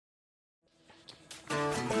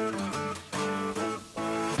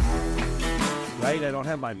right. I don't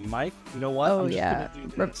have my mic. You know what? Oh, I'm just yeah. gonna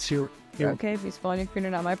do this. Here. Okay, if you spill on your computer,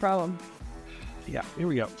 not my problem. Yeah, here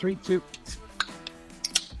we go. 3, 2.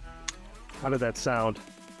 How did that sound?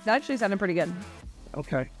 That actually sounded pretty good.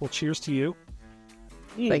 Okay. Well, cheers to you.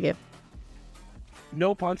 Thank you.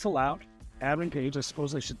 No punts allowed. Adam and Paige, I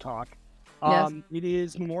suppose I should talk. Yes. It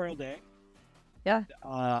is Memorial Day. Yeah.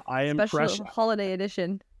 I am Special fresh. holiday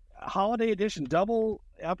edition. Holiday edition, double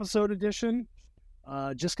episode edition.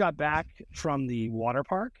 Just got back from the water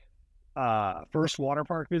park. First water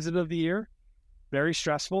park visit of the year. Very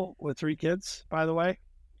stressful with 3 kids, by the way.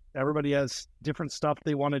 Everybody has different stuff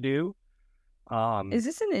they want to do. Is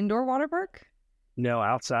this an indoor water park? No,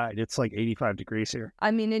 outside. It's like 85 degrees here.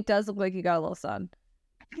 I mean, it does look like you got a little sun.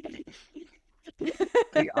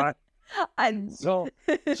 So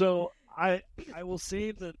I will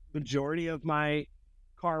save the majority of my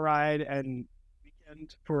car ride and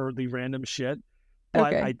weekend for the random shit.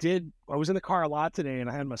 But Okay. I was in the car a lot today and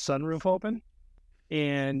I had my sunroof open.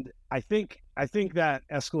 And I think that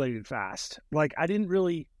escalated fast. Like I didn't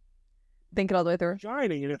really Think it all the way through.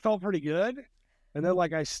 shining and it felt pretty good. And then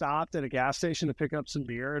like I stopped at a gas station to pick up some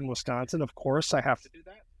beer in Wisconsin. Of course I have to do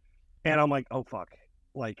that. And I'm like, oh fuck.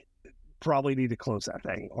 Like probably need to close that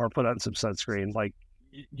thing or put on some sunscreen. Like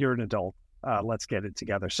you're an adult. Let's get it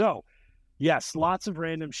together. So yes, lots of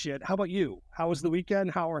random shit. How about you? How was the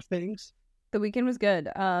weekend? How are things? The weekend was good.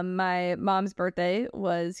 My mom's birthday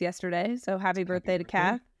was yesterday, so happy birthday to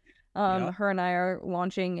Kath. Yeah. Her and I are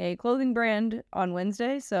launching a clothing brand on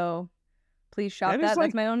Wednesday, so please shop That is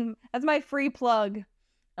that. That's my free plug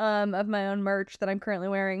of my own merch that I'm currently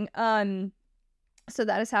wearing. So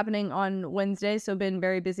that is happening on Wednesday, so been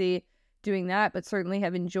very busy doing that, but certainly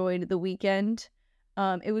have enjoyed the weekend.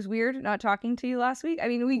 It was weird not talking to you last week. I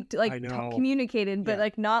mean, we communicated, but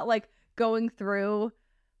like not like going through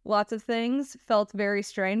lots of things felt very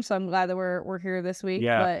strange. So I'm glad that we're here this week.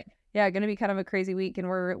 Yeah. But yeah, gonna be kind of a crazy week, and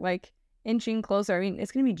we're like inching closer. I mean,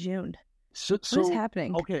 it's gonna be June. What is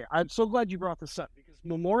happening? Okay, I'm so glad you brought this up because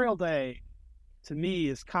Memorial Day to me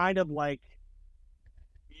is kind of like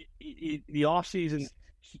the off season.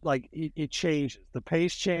 Like it changes, the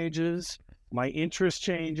pace changes, my interest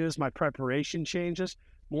changes, my preparation changes.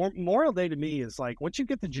 Memorial Day to me is like once you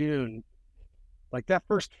get to June, like that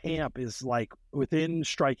first camp is like within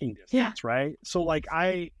striking distance, right? So like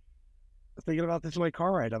I thinking about this in my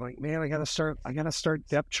car ride, I'm like, man, I gotta start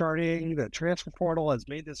depth charting. The transfer portal has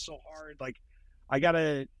made this so hard. Like I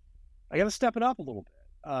gotta step it up a little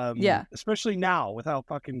bit. Especially now with how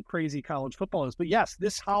fucking crazy college football is. But yes,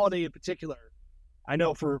 this holiday in particular, I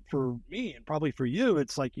know for me and probably for you,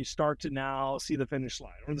 it's like you start to now see the finish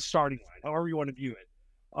line or the starting line, however you want to view it,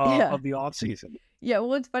 of the off season. Yeah,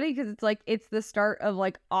 well, it's funny because it's like it's the start of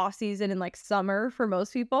like off season and like summer for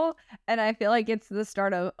most people, and I feel like it's the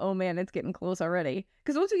start of oh man, it's getting close already.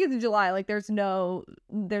 Because once we get to July, like there's no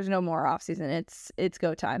more off season. It's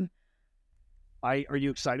go time. Are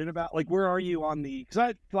you excited about like where are you on the? Because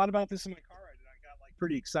I thought about this in my car ride and I got like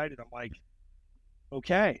pretty excited. I'm like,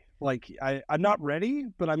 okay, like I'm not ready,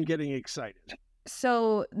 but I'm getting excited.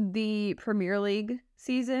 So the Premier League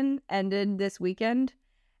season ended this weekend.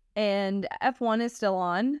 And F1 is still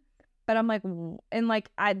on, but I'm like, and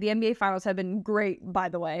like the NBA finals have been great, by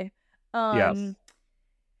the way. Yes.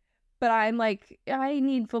 But I'm like, I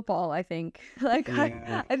need football, I think. Like,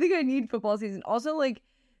 I think I need football season. Also, like,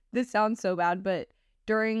 this sounds so bad, but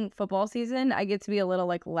during football season, I get to be a little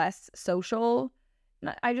like less social.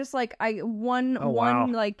 I just like, one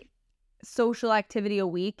like social activity a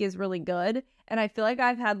week is really good. And I feel like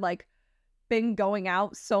I've had like been going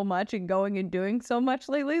out so much and going and doing so much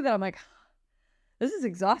lately that I'm like, this is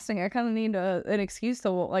exhausting. I kind of need an excuse to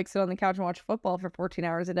like sit on the couch and watch football for 14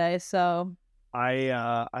 hours a day. So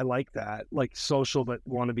I like that, like social but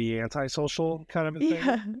want to be antisocial kind of a thing.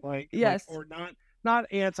 Yeah. Like yes, or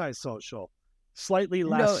not antisocial, slightly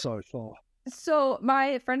less social. So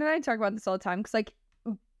my friend and I talk about this all the time because like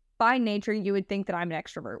by nature you would think that I'm an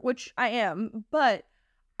extrovert, which I am, but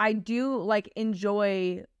I do like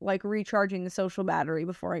enjoy like recharging the social battery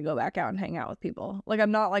before I go back out and hang out with people. Like I'm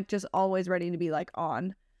not like just always ready to be like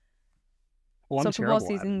on. Well, I'm terrible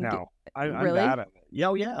at it now. I'm bad at it.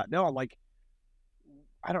 Yeah. No, like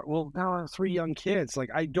I don't. Well, now I have 3 young kids. Like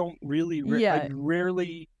I don't really. I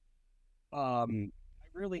rarely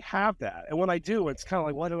have that. And when I do, it's kind of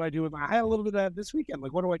like, what do I do with my? I had a little bit of that this weekend.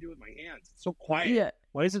 Like, what do I do with my hands? It's so quiet. Yeah.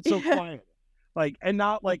 Why is it so quiet? Like, and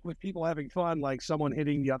not like with people having fun, like someone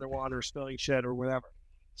hitting the other one or spilling shit or whatever.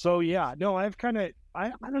 So yeah, no, I've kind of,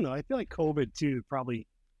 I don't know. I feel like COVID too probably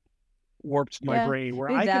warped my brain where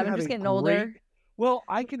I can have just getting older. Well,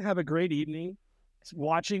 I can have a great evening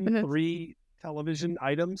watching television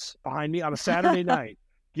items behind me on a Saturday night.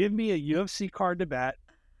 Give me a UFC card to bet.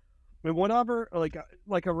 I mean, whatever, like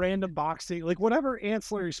a random boxing, like whatever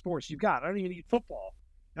ancillary sports you got. I don't even need football,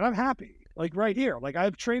 and I'm happy. Like right here, like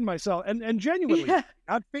I've trained myself, and genuinely,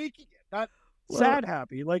 not faking it, not sad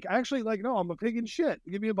happy. Like actually, like no, I'm a pig in shit.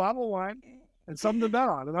 Give me a bottle of wine and something to bet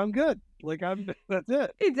on, and I'm good. Like that's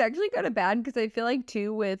it. It's actually kind of bad because I feel like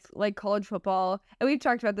too with like college football, and we've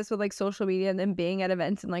talked about this with like social media and then being at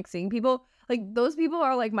events and like seeing people. Like those people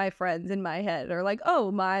are like my friends in my head, or like,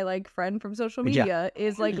 oh, my like friend from social media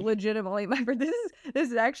is like legitimately my friend. This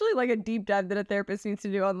is actually like a deep dive that a therapist needs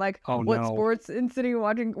to do on like what sports and sitting and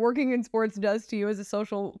watching, working in sports does to you as a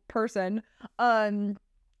social person.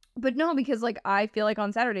 But no, because like I feel like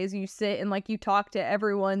on Saturdays you sit and like you talk to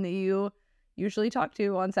everyone that you usually talk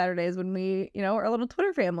to on Saturdays when we, you know, are a little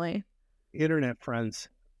Twitter family. Internet friends.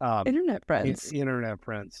 Internet friends. Internet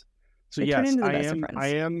friends. So they yes, I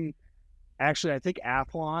am. Actually, I think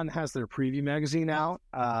Athlon has their preview magazine out.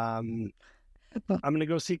 I'm gonna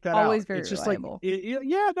go seek that out. Always very it's just reliable.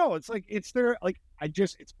 It's like it's their like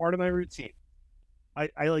it's part of my routine. I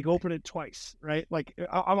like open it twice, right? Like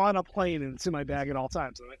I'm on a plane and it's in my bag at all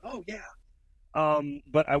times. I'm like, oh yeah.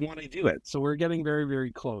 But I want to do it. So we're getting very,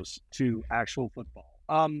 very close to actual football.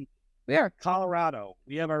 We are. Colorado.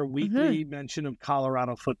 We have our weekly mention of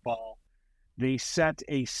Colorado football. They set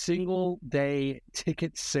a single day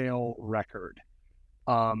ticket sale record.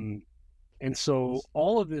 And so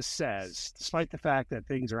all of this says, despite the fact that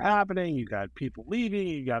things are happening, you got people leaving,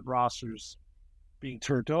 you got rosters being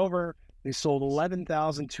turned over, they sold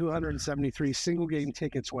 11,273 single game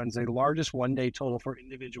tickets Wednesday, the largest one day total for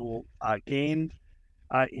individual game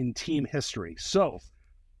in team history. So,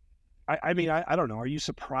 I mean, I don't know. Are you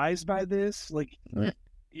surprised by this? Like, no.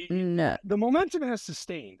 The momentum has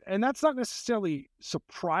sustained, and that's not necessarily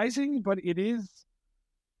surprising, but it is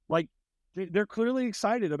like they're clearly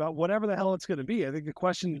excited about whatever the hell it's going to be. I think the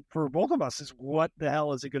question for both of us is, what the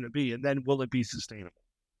hell is it going to be? And then will it be sustainable?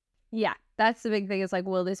 Yeah, that's the big thing. Is like,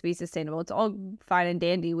 will this be sustainable? It's all fine and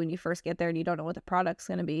dandy when you first get there and you don't know what the product's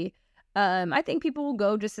going to be. I think people will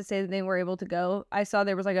go just to say that they were able to go. I saw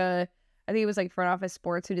there was like I think it was like Front Office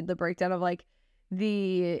Sports who did the breakdown of like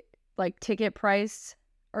the like ticket price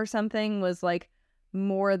or something was like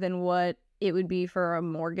more than what it would be for a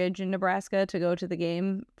mortgage in Nebraska to go to the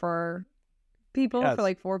game for people, for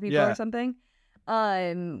like 4 people or something,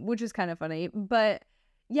 which is kind of funny. But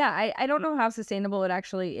yeah, I don't know how sustainable it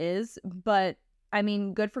actually is, but I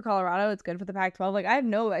mean, good for Colorado. It's good for the Pac-12.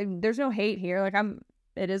 Like there's no hate here. Like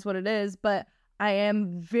it is what it is, but I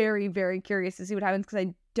am very, very curious to see what happens because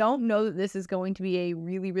I don't know that this is going to be a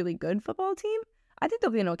really, really good football team. I think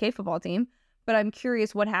they'll be an okay football team, but I'm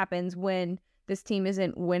curious what happens when this team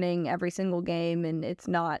isn't winning every single game and it's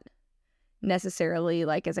not necessarily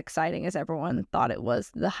like as exciting as everyone thought it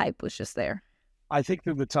was. The hype was just there. I think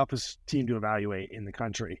they're the toughest team to evaluate in the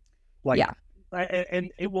country. Like, yeah.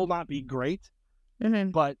 And it will not be great,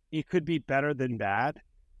 but it could be better than bad.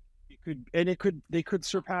 They could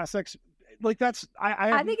surpass like that's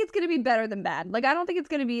I think it's going to be better than bad. Like I don't think it's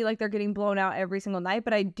going to be like they're getting blown out every single night,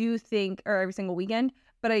 but I do think, or every single weekend,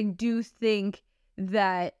 but I do think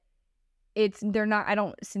that they're not, I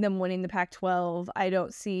don't see them winning the Pac-12. I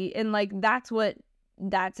don't see, and like that's what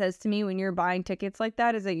that says to me when you're buying tickets like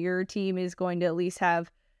that, is that your team is going to at least have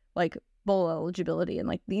like bowl eligibility, and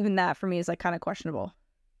like even that for me is like kind of questionable.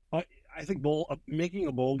 I think making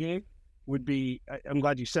a bowl game would be, I'm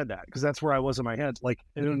glad you said that, because that's where I was in my head, like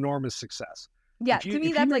an enormous success. Yeah, to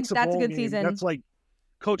me that's a good season. That's like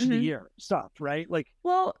coach of the year stuff, right? Like,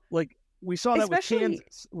 well, like we saw that with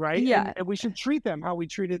Kansas, right? Yeah, and we should treat them how we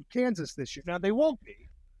treated Kansas this year. Now they won't be,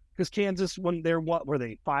 because Kansas, when they're what were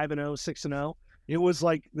they, 5-0, 6-0? It was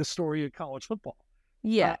like the story of college football.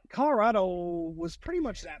 Yeah, Colorado was pretty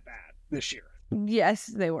much that bad this year. Yes,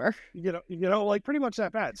 they were. You know, like pretty much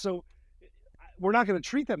that bad. So we're not going to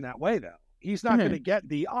treat them that way, though. He's not going to get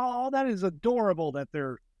that is adorable that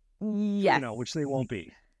they're, which they won't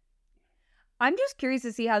be. I'm just curious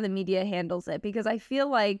to see how the media handles it, because I feel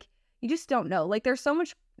like you just don't know. Like there's so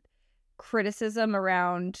much criticism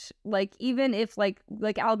around, like even if like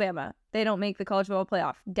Alabama, they don't make the college football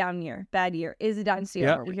playoff, down year, bad year, is a dynasty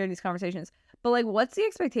over. We hear these conversations, but like what's the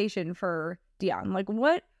expectation for Deion? Like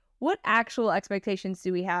what actual expectations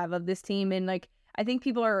do we have of this team? And like I think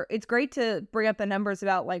it's great to bring up the numbers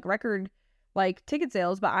about like record like ticket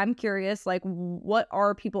sales, but I'm curious, like what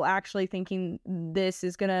are people actually thinking this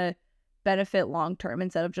is gonna benefit long term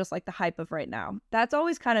instead of just like the hype of right now? That's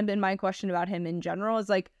always kind of been my question about him in general, is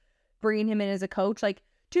like bringing him in as a coach. Like,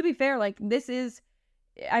 to be fair, like this is,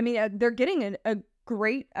 I mean, they're getting a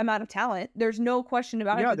great amount of talent. There's no question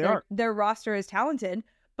about Yeah, it that their roster is talented,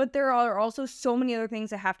 but there are also so many other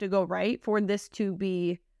things that have to go right for this to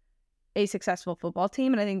be a successful football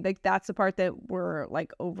team. And I think like that's the part that we're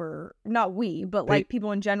like not we, but like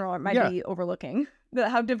people in general might be overlooking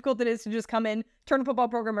how difficult it is to just come in, turn a football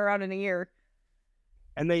program around in a year.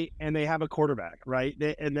 And they have a quarterback, right?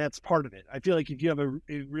 And that's part of it. I feel like if you have a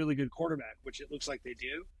really good quarterback, which it looks like they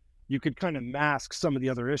do, you could kind of mask some of the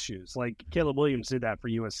other issues. Like Caleb Williams did that for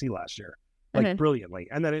USC last year, like brilliantly.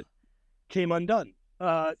 And then it came undone,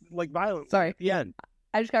 like violently at the end.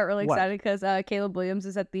 I just got really excited because Caleb Williams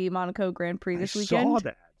is at the Monaco Grand Prix this weekend. I saw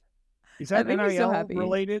that. Is that NIL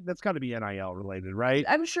related? That's got to be NIL related, right?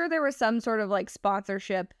 I'm sure there was some sort of like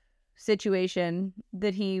sponsorship situation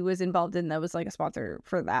that he was involved in that was like a sponsor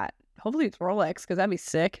for that. Hopefully it's Rolex because that'd be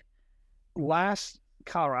sick. Last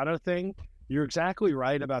Colorado thing, you're exactly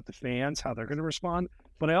right about the fans, how they're going to respond.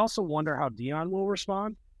 But I also wonder how Deion will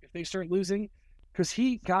respond if they start losing, because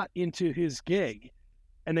he got into his gig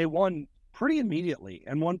and they won pretty immediately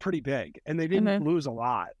and won pretty big, and they didn't lose a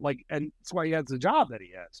lot. Like, and that's why he has the job that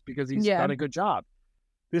he has, because he's done a good job.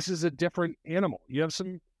 This is a different animal. You have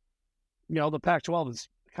some, the Pac-12 is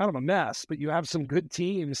kind of a mess, but you have some good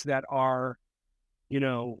teams that are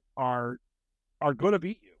going to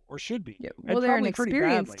beat you or should beat you. Well, they're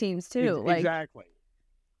inexperienced teams too. Exactly.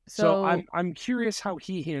 So I'm curious how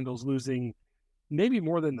he handles losing, maybe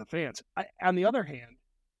more than the fans. On the other hand,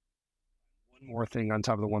 one more thing on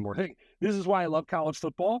top of the one more thing. This is why I love college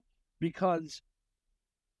football, because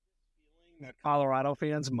that Colorado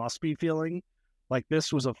fans must be feeling like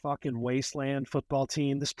this was a fucking wasteland football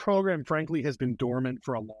team. This program, frankly, has been dormant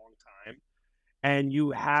for a long time. And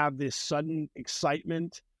you have this sudden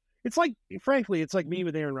excitement. It's like, frankly, it's like me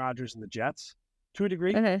with Aaron Rodgers and the Jets to a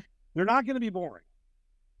degree. They're not going to be boring.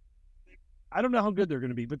 I don't know how good they're going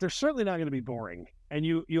to be, but they're certainly not going to be boring. And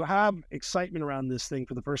you have excitement around this thing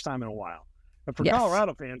for the first time in a while. But for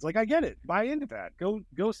Colorado fans, like, I get it. Buy into that.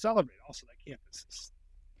 Go celebrate. Also, that campus is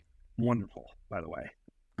wonderful, by the way.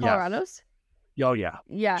 Colorado's? Yes. Oh, yeah.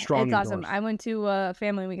 Yeah, Strong it's awesome. I went to a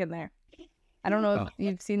family weekend there. I don't know if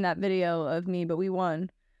you've seen that video of me, but we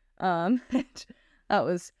won. That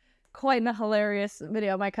was quite a hilarious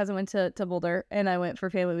video. My cousin went to Boulder, and I went for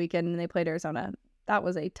family weekend, and they played Arizona. That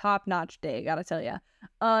was a top-notch day, gotta tell you.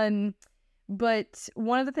 But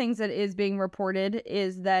one of the things that is being reported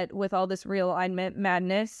is that with all this realignment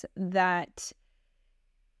madness, that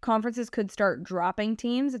conferences could start dropping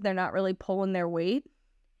teams if they're not really pulling their weight.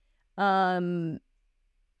 I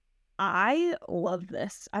love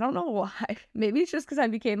this. I don't know why. Maybe it's just because I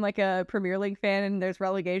became like a Premier League fan and there's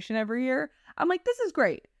relegation every year. I'm like, this is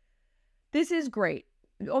great. This is great.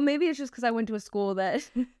 Or maybe it's just because I went to a school that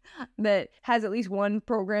has at least one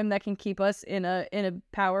program that can keep us in a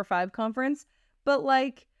Power 5 conference. But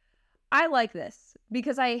like, I like this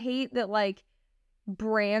because I hate that like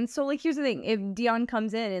brands. So like, here's the thing: if Deion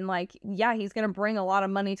comes in and like, yeah, he's gonna bring a lot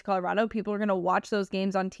of money to Colorado. People are gonna watch those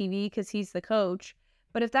games on TV because he's the coach.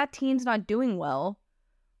 But if that team's not doing well,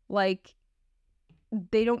 like,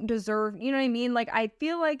 they don't deserve, you know what I mean? Like, I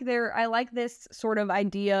feel like I like this sort of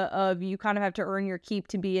idea of you kind of have to earn your keep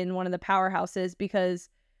to be in one of the powerhouses, because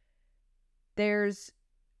there's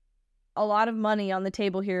a lot of money on the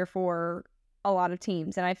table here for a lot of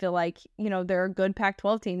teams. And I feel like, there are good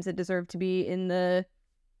Pac-12 teams that deserve to be in the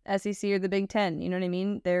SEC or the Big Ten. You know what I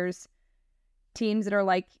mean? There's teams that are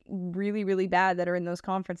like really, really bad that are in those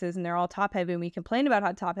conferences, and they're all top heavy, and we complain about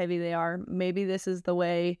how top heavy they are. Maybe this is the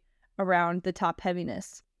way around the top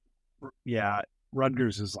heaviness. Yeah,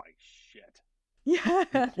 Rodgers is like shit.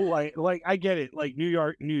 Yeah, like I get it. Like New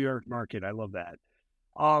York market, I love that.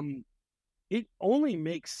 It only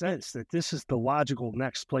makes sense that this is the logical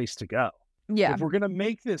next place to go. Yeah, if we're gonna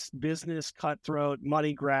make this business cutthroat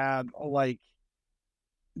money grab, like,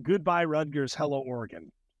 goodbye Rodgers, hello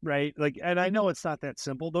Oregon, right? Like, and I know it's not that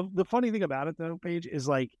simple. The funny thing about it though, Paige, is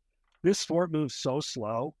like this sport moves so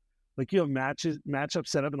slow. Like, you have matchups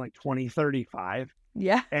set up in like 2035.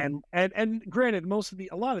 Yeah. And granted,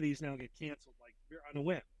 a lot of these now get canceled like you're on a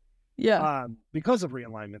whim. Yeah. Because of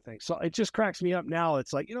realignment things. So it just cracks me up now.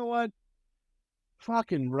 It's like, you know what?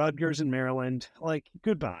 Fucking Rodgers in Maryland. Like,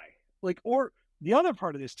 goodbye. Like, or the other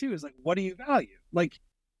part of this too is like, what do you value? Like,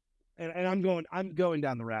 and I'm going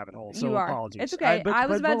down the rabbit hole. So apologies. It's okay. I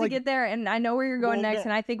was about to get there, and I know where you're going next,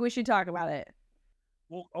 and I think we should talk about it.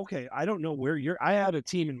 Well, okay, I don't know where I had a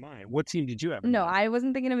team in mind. What team did you have in mind? No, I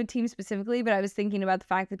wasn't thinking of a team specifically, but I was thinking about the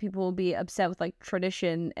fact that people will be upset with like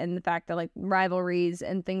tradition and the fact that like rivalries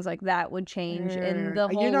and things like that would change, and the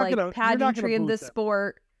whole like pageantry of the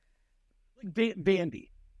sport. Vandy.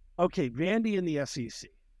 Okay, Vandy in the SEC.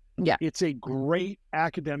 Yeah. It's a great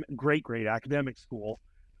academic school.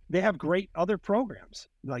 They have great other programs.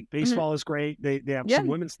 Like baseball is great. They have some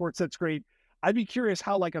women's sports that's great. I'd be curious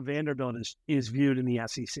how like a Vanderbilt is viewed in the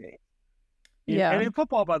SEC. And in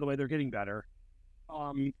football, by the way, they're getting better.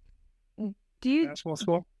 Basketball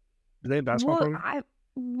school? Do they have basketball program?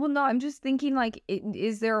 No, I'm just thinking like,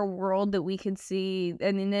 is there a world that we could see?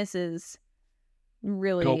 I mean, this is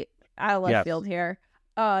really out of left field here.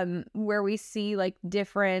 Where we see like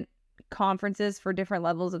different conferences for different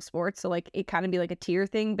levels of sports. So like it kind of be like a tier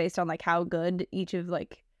thing based on like how good each of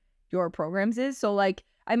like your programs is. So like,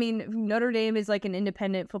 I mean, Notre Dame is like an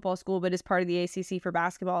independent football school, but is part of the ACC for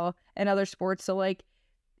basketball and other sports. So like,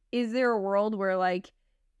 is there a world where like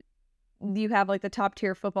you have like the top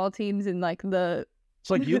tier football teams and like the it's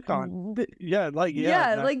like UConn. like you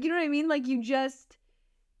know what I mean? Like you just,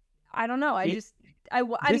 I don't know.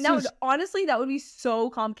 Honestly, that would be so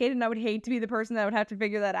complicated, and I would hate to be the person that would have to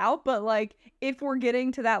figure that out. But like, if we're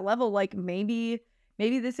getting to that level, like maybe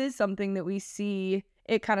this is something that we see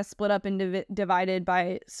it kind of split up and divided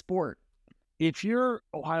by sport. If you're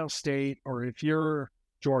Ohio State or if you're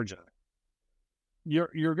Georgia,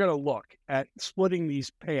 you're gonna look at splitting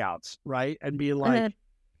these payouts, right, and be like,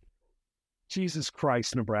 Jesus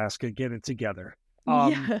Christ, Nebraska, get it together.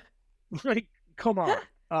 Like, come on.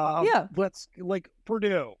 Let's like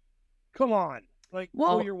Purdue. Come on. Like,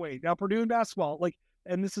 pull your weight. Now, Purdue in basketball, like,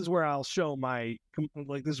 and this is where I'll show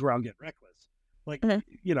this is where I'll get reckless. Like,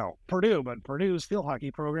 you know, Purdue, but Purdue's field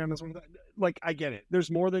hockey program is one of the, like, I get it.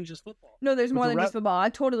 There's more than just football. No, there's more than just football. I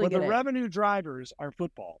totally get it. But the revenue drivers are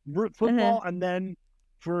football, and then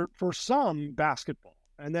for some basketball.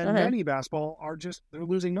 And then many basketball are just, they're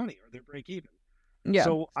losing money or they're break even. Yeah.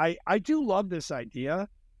 So I do love this idea,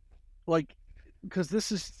 like, because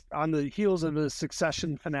this is on the heels of the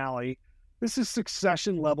Succession finale. This is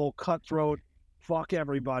Succession level, cutthroat, fuck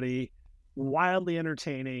everybody, wildly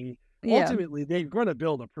entertaining. Ultimately, they're going to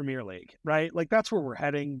build a Premier League, right? Like, that's where we're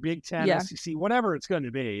heading. Big Ten, SEC, whatever it's going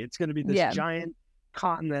to be. It's going to be this giant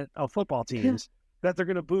continent of football teams that they're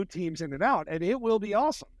going to boot teams in and out, and it will be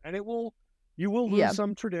awesome. And you will lose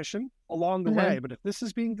some tradition along the way. But if this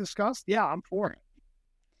is being discussed, I'm for it.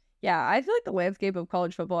 Yeah, I feel like the landscape of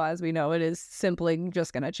college football as we know it is simply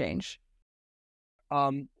just going to change.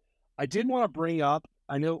 I did want to bring up,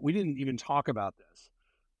 I know we didn't even talk about this,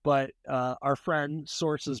 but our friend,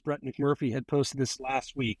 Sources, Brett McMurphy, had posted this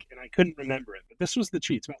last week, and I couldn't remember it. But this was the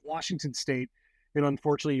tweet. It's about Washington State and,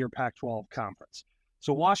 unfortunately, your Pac-12 conference.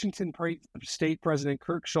 So Washington State President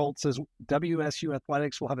Kirk Schultz says WSU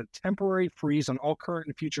Athletics will have a temporary freeze on all current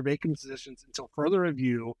and future vacant positions until further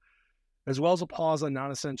review, as well as a pause on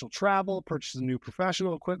non-essential travel, purchase of new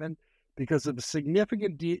professional equipment, because of a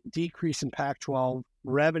significant decrease in Pac-12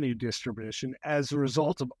 revenue distribution as a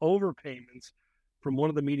result of overpayments from one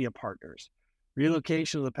of the media partners.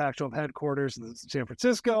 Relocation of the Pac-12 headquarters in San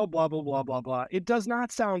Francisco, blah, blah, blah, blah, blah. It does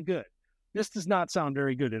not sound good. This does not sound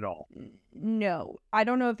very good at all. No. I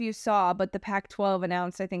don't know if you saw, but the Pac-12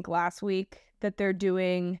 announced, I think, last week that they're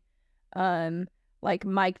doing like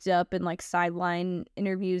mic'd up and like sideline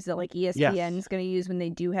interviews that like ESPN is going to use when they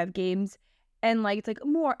do have games. And like, it's like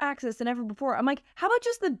more access than ever before. I'm like, how about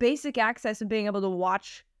just the basic access of being able to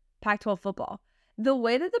watch Pac-12 football? The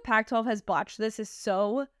way that the Pac-12 has botched this is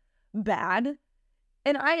so bad.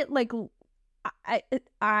 And I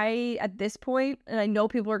at this point, and I know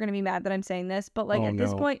people are going to be mad that I'm saying this, but like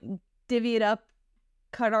this point, divvy it up,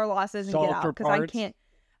 cut our losses and get out. Because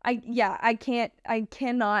I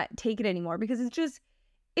cannot take it anymore because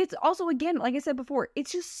it's also, again, like I said before,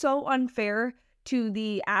 it's just so unfair to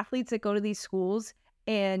the athletes that go to these schools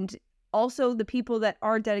and also the people that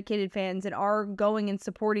are dedicated fans and are going and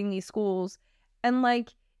supporting these schools. And like,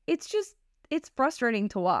 it's frustrating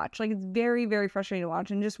to watch. Like, it's very, very frustrating to watch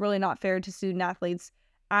and just really not fair to student athletes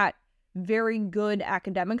at very good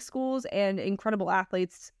academic schools and incredible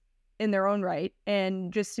athletes in their own right.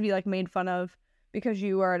 And just to be like made fun of because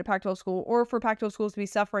you are at a Pac-12 school, or for Pac-12 schools to be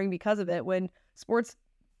suffering because of it when sports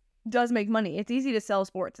does make money. It's easy to sell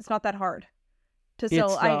sports. It's not that hard to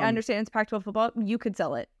sell. I understand it's Pac-12 football. You could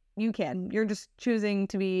sell it. You can. You're just choosing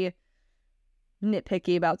to be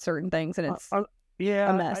nitpicky about certain things, and it's a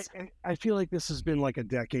mess. I feel like this has been like a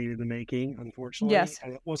decade in the making, unfortunately. Yes.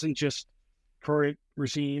 And it wasn't just current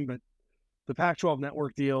regime, but the Pac-12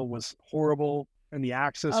 network deal was horrible, and the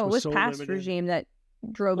access was so limited. It was past regime that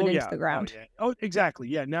drove it into the ground. Exactly.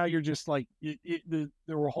 Yeah, now you're just like,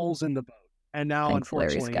 there were holes in the boat. And now, thanks,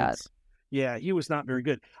 unfortunately, he was not very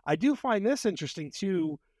good. I do find this interesting,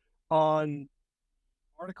 too, on an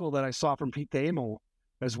article that I saw from Pete Thamel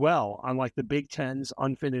as well, on like the Big Ten's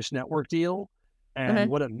unfinished network deal, and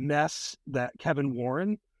what a mess that Kevin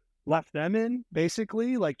Warren left them in,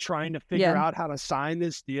 basically, like trying to figure out how to sign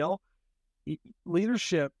this deal.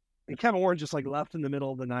 Leadership, and Kevin Warren just like left in the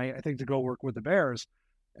middle of the night, I think, to go work with the Bears.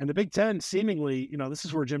 And the Big Ten, seemingly, this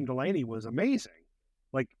is where Jim Delaney was amazing.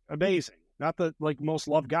 Like, amazing. Not the like most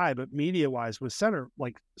loved guy, but media-wise was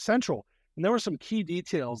central. And there were some key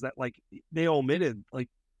details that like they omitted, like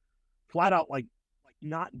flat out, like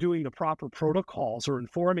not doing the proper protocols or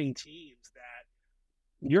informing teams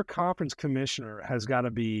that your conference commissioner has got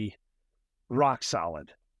to be rock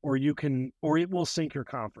solid, or it will sink your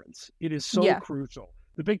conference. It is so crucial.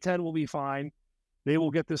 The Big Ten will be fine. They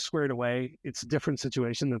will get this squared away. It's a different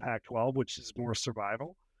situation than the Pac-12, which is more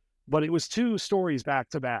survival. But it was two stories back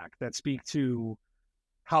to back that speak to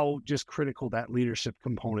how just critical that leadership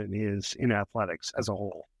component is in athletics as a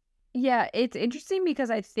whole. Yeah, it's interesting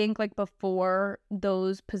because I think like before,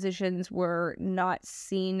 those positions were not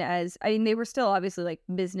seen as, I mean, they were still obviously like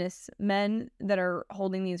businessmen that are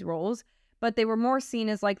holding these roles, but they were more seen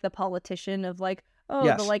as like the politician of like,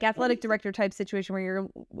 the like athletic director type situation where you're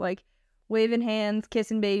like waving hands,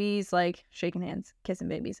 kissing babies, like shaking hands, kissing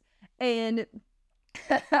babies. And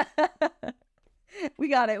we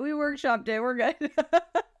got it. We workshopped it. We're good.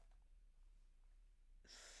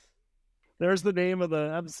 There's the name of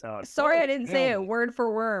the episode. Sorry, I didn't say it word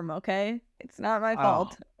for worm, okay? It's not my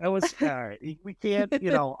fault. It was all right. We can't,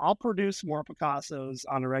 I'll produce more Picassos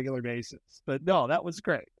on a regular basis. But no, that was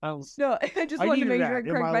great. No, I just wanted to make sure I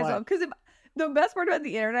correct myself. Because the best part about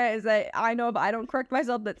the internet is that I know if I don't correct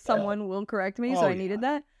myself that someone will correct me, so I needed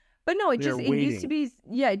that. But no, it used to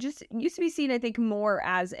be seen, I think, more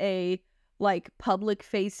as a like public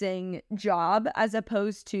facing job as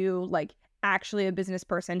opposed to like actually a business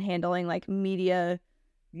person handling like media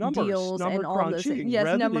deals and all those things. Yes,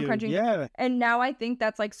 revenue, number crunching. Yeah. And now I think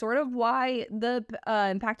that's like sort of why the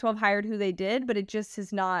Pac-12 hired who they did, but it just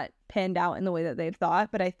has not panned out in the way that they've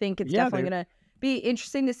thought. But I think it's definitely going to be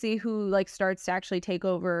interesting to see who like starts to actually take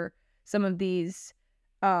over some of these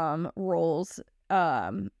roles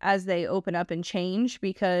as they open up and change,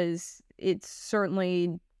 because it's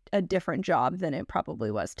certainly a different job than it probably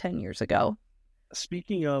was 10 years ago.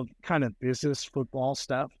 Speaking of kind of business football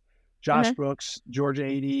stuff, Josh Brooks, Georgia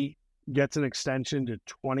AD, gets an extension to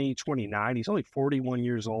 2029. He's only 41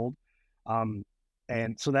 years old.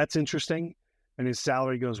 And so that's interesting. And his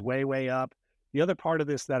salary goes way, way up. The other part of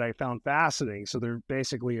this that I found fascinating, so they're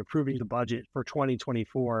basically approving the budget for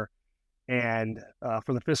 2024. And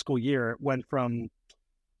for the fiscal year, it went from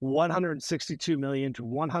 $162 million to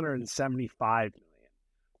 $175 million.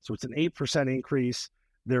 So it's an 8% increase.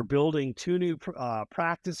 They're building 2 new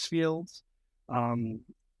practice fields,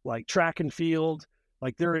 like track and field.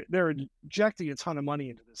 Like they're injecting a ton of money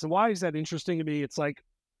into this. And why is that interesting to me? It's like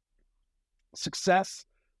success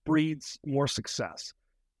breeds more success.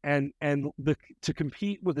 And to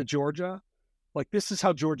compete with the Georgia, like this is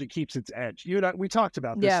how Georgia keeps its edge. You and I, we talked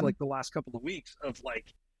about this like the last couple of weeks of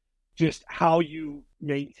like just how you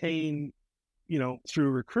maintain, through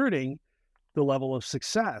recruiting, the level of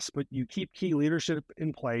success, but you keep key leadership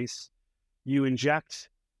in place. You inject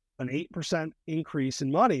an 8% increase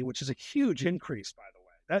in money, which is a huge increase, by the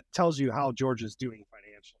way. That tells you how Georgia's doing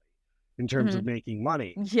financially in terms of making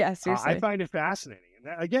money. Yeah, seriously. I find it fascinating.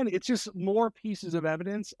 And again, it's just more pieces of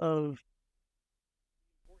evidence of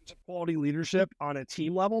quality leadership on a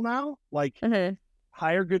team level now. Like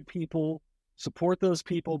hire good people, support those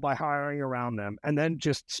people by hiring around them, and then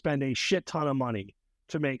just spend a shit ton of money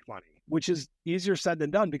to make money, which is easier said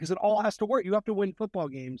than done because it all has to work. You have to win football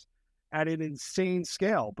games at an insane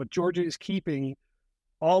scale, but Georgia is keeping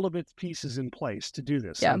all of its pieces in place to do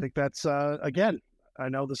this. Yeah. I think that's, again, I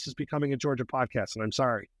know this is becoming a Georgia podcast, and I'm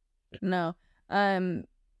sorry. No. I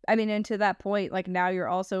mean, and to that point, like now you're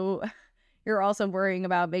also worrying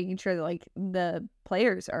about making sure that like the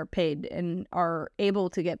players are paid and are able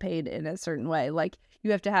to get paid in a certain way. Like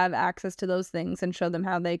you have to have access to those things and show them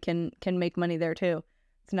how they can make money there too.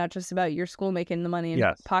 It's not just about your school making the money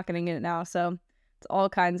and pocketing it now. So it's all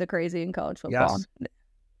kinds of crazy in college football. Yes,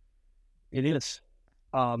 it is.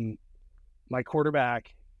 My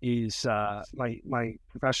quarterback is my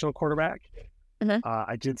professional quarterback.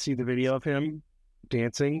 I did see the video of him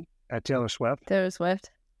dancing at Taylor Swift.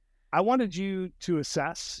 I wanted you to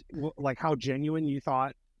assess like how genuine you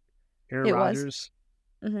thought Aaron Rodgers.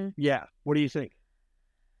 Yeah. What do you think?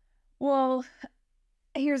 Well,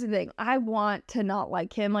 here's the thing. I want to not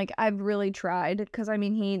like him. Like, I've really tried because, I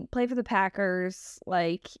mean, he played for the Packers.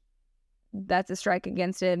 Like, that's a strike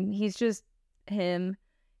against him. He's just him.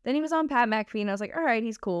 Then he was on Pat McAfee, and I was like, all right,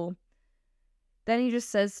 he's cool. Then he just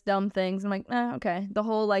says dumb things. I'm like, okay. The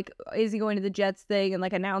whole, like, is he going to the Jets thing and,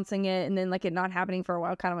 like, announcing it and then, like, it not happening for a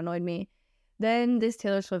while kind of annoyed me. Then this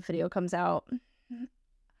Taylor Swift video comes out.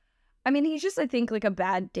 I mean, he's just, I think, like a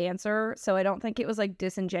bad dancer, so I don't think it was like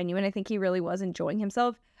disingenuous. I think he really was enjoying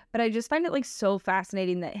himself, but I just find it like so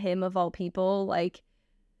fascinating that him of all people like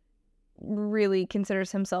really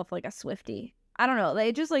considers himself like a Swiftie. I don't know.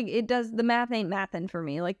 It just like it does the math ain't mathin' for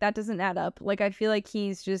me. Like that doesn't add up. Like I feel like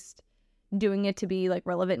he's just doing it to be like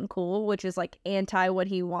relevant and cool, which is like anti what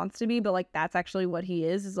he wants to be, but like that's actually what he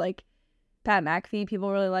is like Pat McAfee.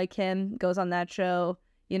 People really like him, goes on that show,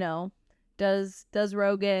 you know, does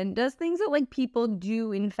Rogan, does things that like people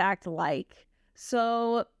do in fact like.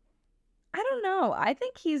 So I don't know. I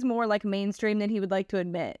think he's more like mainstream than he would like to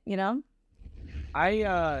admit, you know?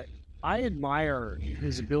 I admire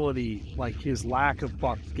his ability, like his lack of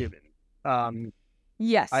fucks given.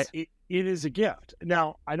 Yes. It is a gift.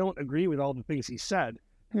 Now, I don't agree with all the things he said,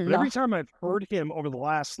 but No. every time I've heard him over the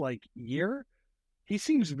last like year, he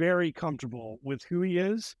seems very comfortable with who he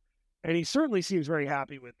is, and he certainly seems very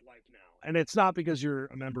happy with life now. And it's not because you're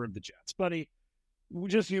a member of the Jets, buddy.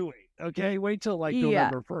 Just you wait, okay? Wait till like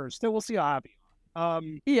November 1st, then we'll see how happy you are.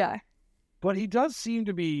 Yeah. But he does seem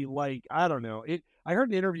to be like, I don't know. I heard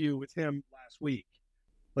an interview with him last week,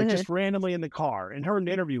 like just randomly in the car, and heard an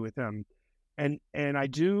interview with him, and I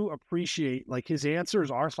do appreciate like his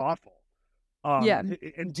answers are thoughtful,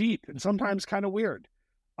 and deep, and sometimes kind of weird.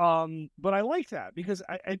 But I like that because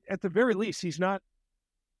at the very least,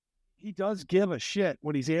 he does give a shit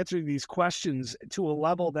when he's answering these questions to a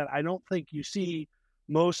level that I don't think you see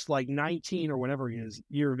most like 19 or whatever he is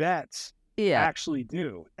year vets actually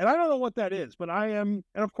do. And I don't know what that is, but I am,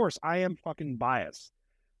 and of course I am fucking biased,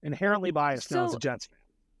 inherently biased now as a Jets fan.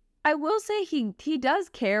 I will say he does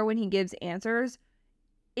care when he gives answers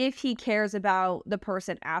if he cares about the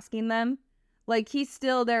person asking them. Like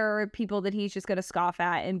there are people that he's just going to scoff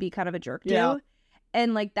at and be kind of a jerk to.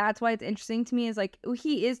 And like, that's why it's interesting to me is like,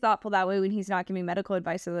 he is thoughtful that way when he's not giving medical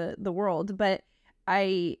advice to the world. But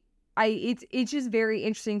it's just very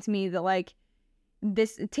interesting to me that like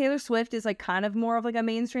this Taylor Swift is like kind of more of like a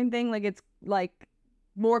mainstream thing. Like it's like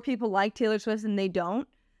more people like Taylor Swift than they don't.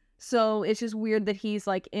 So it's just weird that he's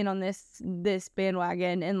like in on this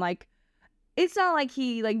bandwagon, and like, it's not like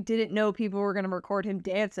he like didn't know people were going to record him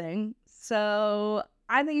dancing. So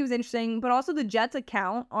I think it was interesting, but also the Jets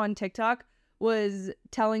account on TikTok was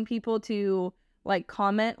telling people to like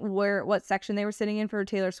comment what section they were sitting in for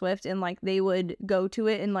Taylor Swift, and like they would go to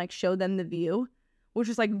it and like show them the view, which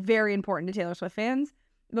is like very important to Taylor Swift fans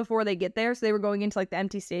before they get there. So they were going into like the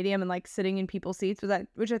empty stadium and like sitting in people's seats,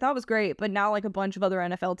 which I thought was great. But now like a bunch of other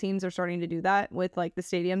NFL teams are starting to do that with like the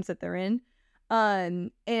stadiums that they're in.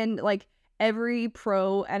 And like every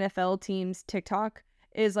pro NFL team's TikTok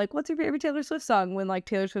is like, what's your favorite Taylor Swift song, when like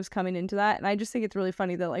Taylor Swift's coming into that. And I just think it's really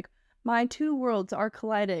funny that like my two worlds are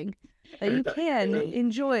colliding, that you can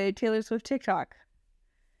enjoy Taylor Swift TikTok.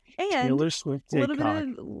 And Taylor Swift a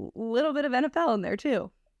little bit of NFL in there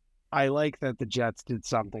too. I like that the Jets did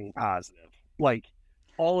something positive. Like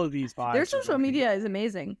all of these vibes. Their social media is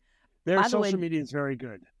amazing. Their social media is very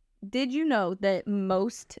good. Did you know that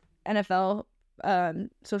most NFL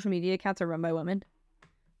social media accounts are run by women?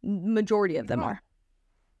 Majority of them are.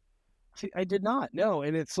 See, I did not know.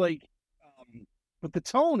 And it's like, but the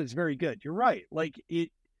tone is very good. You're right. Like is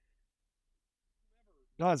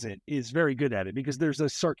very good at it, because there's a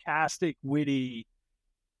sarcastic, witty,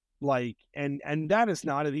 like, and that is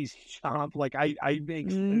not an easy job. Like I make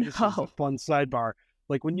this is a fun sidebar.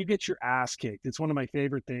 Like when you get your ass kicked, it's one of my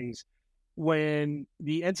favorite things. When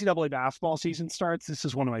the NCAA basketball season starts, this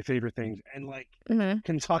is one of my favorite things. And like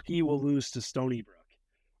Kentucky will lose to Stony Brook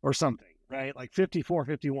or something, right? Like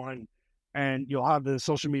 54-51. And you'll have the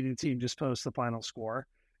social media team just post the final score,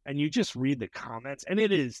 and you just read the comments, and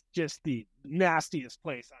it is just the nastiest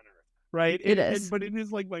place on earth, right? It is. But it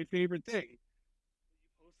is like my favorite thing. You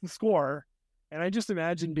post the score, and I just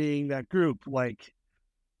imagine being that group, like,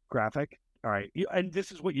 graphic. All right. And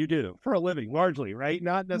this is what you do for a living, largely, right?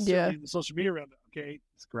 Not necessarily the social media around it. Okay,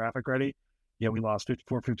 it's graphic ready. Yeah, we lost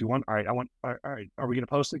 54-51. All right, all right. Are we going to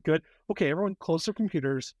post it? Good. Okay, everyone close their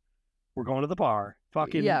computers. We're going to the bar.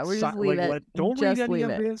 Fucking we're just leave it. Don't just read any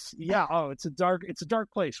of it. this. Yeah. Oh, it's a dark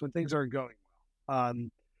place when things aren't going well.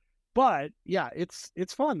 But yeah,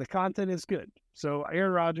 it's fun. The content is good. So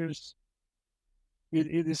Aaron Rodgers,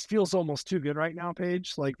 it feels almost too good right now,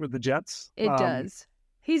 Paige. Like with the Jets, it does.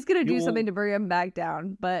 He's gonna do something to bring him back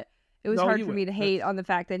down, but it was hard for me to hate on the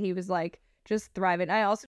fact that he was like just thriving. I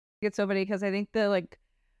also get so funny because I think the like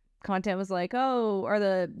content was like, or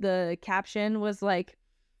the caption was like,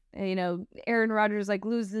 Aaron Rodgers like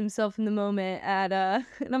loses himself in the moment at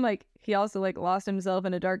and I'm like, he also like lost himself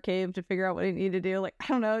in a dark cave to figure out what he needed to do. Like, I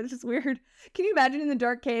don't know, it's just weird. Can you imagine in the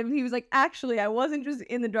dark cave? He was like, actually, I wasn't just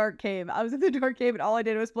in the dark cave. I was in the dark cave and all I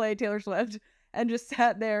did was play Taylor Swift and just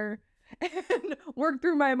sat there and worked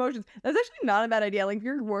through my emotions. That's actually not a bad idea. Like, if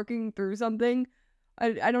you're working through something,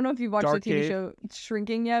 I don't know if you've watched Dark the TV cave. show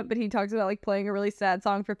Shrinking yet, but he talks about like playing a really sad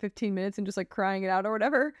song for 15 minutes and just like crying it out or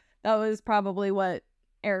whatever. That was probably what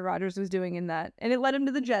Aaron Rodgers was doing in that. And it led him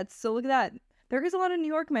to the Jets. So look at that. There is a lot of New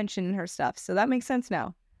York mention in her stuff. So that makes sense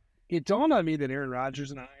now. It dawned on me that Aaron Rodgers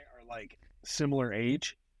and I are like similar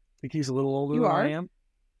age. I think he's a little older than I am.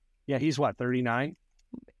 Yeah, he's what, 39?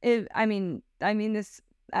 I mean this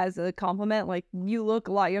as a compliment. Like, you look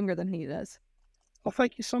a lot younger than he does. Well,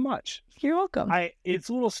 thank you so much. You're welcome. It's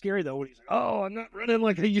a little scary though when he's like, "Oh, I'm not running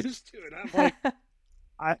like I used to," and I'm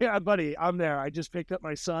like, buddy, I'm there. I just picked up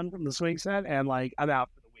my son from the swing set, and like I'm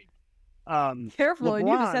out for the week. Careful, LeBron, and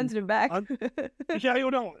you have a sensitive back. Yeah,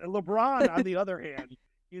 you know. LeBron, on the other hand,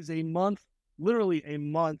 is literally a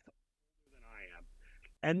month older than I am,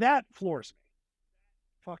 and that floors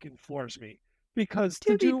me. Fucking floors me. Because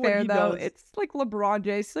to be fair, though, does, it's like LeBron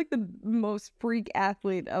James. He's like the most freak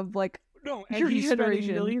athlete of like and he's spending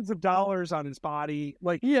millions of dollars on his body.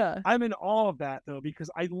 Like, yeah, I'm in awe of that though,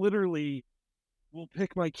 because I literally will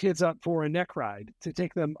pick my kids up for a neck ride to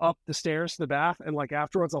take them up the stairs to the bath, and like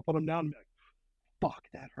afterwards I'll put them down and be like, "Fuck,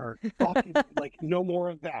 that hurt." Fucking like no more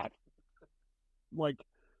of that. Like,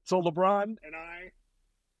 so LeBron and I,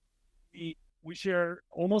 we share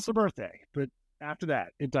almost a birthday, but after that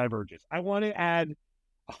it diverges. I want to add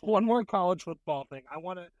one more college football thing.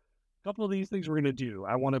 A couple of these things we're going to do.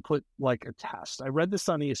 I want to put like a test. I read this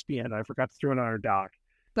on ESPN. I forgot to throw it on our doc,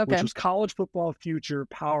 which was college football future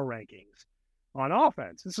power rankings on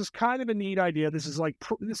offense. This is kind of a neat idea. This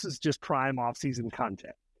is just prime off-season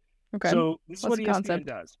content. Okay. So this is what ESPN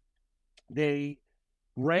does. They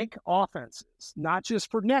rank offenses, not just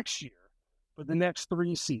for next year, but the next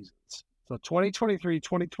 3 seasons. So 2023,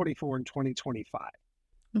 2024, and 2025.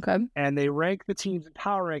 Okay. And they rank the teams in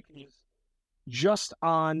power rankings just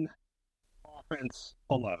on offense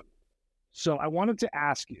alone. So I wanted to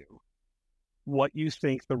ask you what you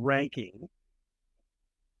think the ranking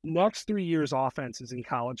next 3 years offenses in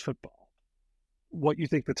college football, what you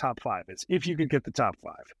think the top 5 is, if you could get the top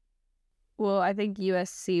 5. Well, I think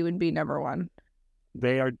USC would be number 1.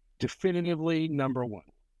 They are definitively number 1.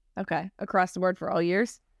 Okay. Across the board for all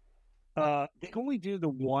years? They only do the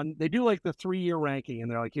one. They do like the 3-year ranking, and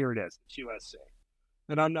they're like, here it is. It's USC.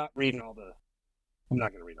 And I'm not going to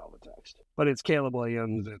read all the text. But it's Caleb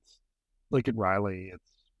Williams. It's Lincoln Riley.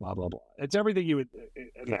 It's blah, blah, blah. It's everything you would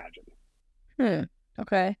imagine.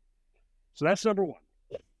 Okay. So that's number 1.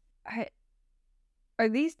 Are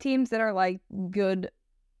these teams that are like good,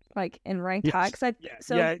 like in ranked high?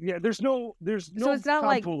 Yeah. There's no so it's not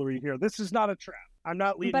tomfoolery here. This is not a trap. I'm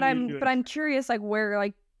not leading But I'm curious, like where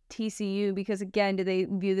like TCU, because again, do they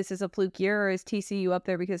view this as a fluke year, or is TCU up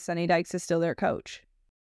there because Sonny Dykes is still their coach?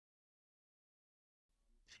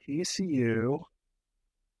 TCU,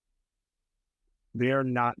 they are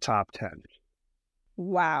not top 10.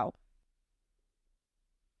 Wow.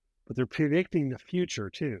 But they're predicting the future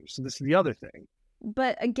too. So this is the other thing.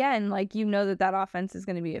 But again, like, that offense is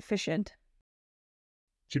going to be efficient.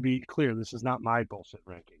 To be clear, this is not my bullshit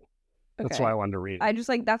ranking. That's why I wanted to read it. I just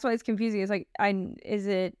that's why it's confusing. It's like, is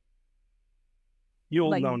it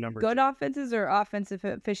you'll like know number good 2. offenses or offensive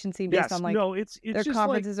efficiency based on like it's their just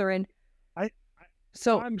conferences are in?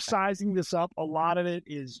 So I'm sizing this up. A lot of it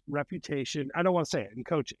is reputation. I don't want to say it in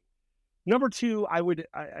coaching. Number 2,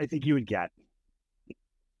 I think you would get.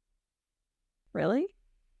 Really?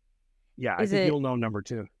 Yeah, I think you'll know number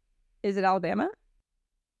 2. Is it Alabama?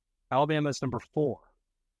 Alabama's number 4.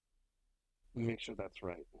 Let me make sure that's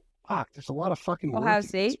right. Fuck, there's a lot of fucking Ohio words.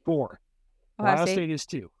 State? It's 4. Ohio State is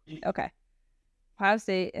 2. Okay. Ohio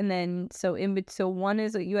State, and then so 1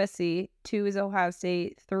 is at USC, 2 is Ohio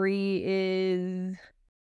State, 3 is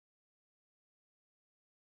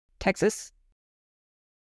Texas.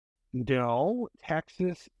 No,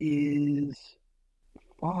 Texas is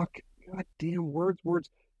goddamn words.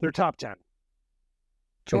 They're top 10.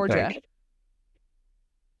 Georgia.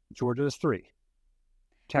 Georgia is 3.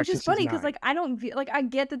 Texas Which is funny because I don't feel like I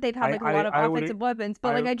get that they've had a lot of offensive weapons,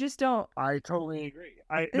 but I just don't. I totally agree.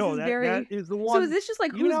 That is the one. So is this just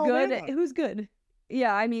like who's good? Who's good?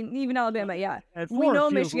 Yeah, I mean even Alabama. Yeah, we know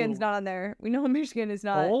Michigan's not on there. We know Michigan is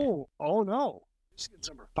not. Oh no, Michigan's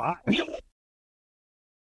number 5.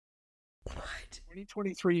 What?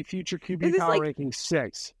 2023 future QB power ranking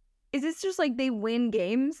 6. Is this just like they win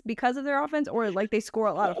games because of their offense, or like they score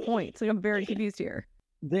a lot of points? Like I'm very confused here.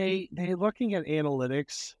 they're looking at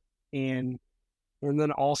analytics and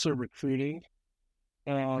then also recruiting.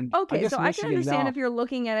 And okay, so I can understand now, if you're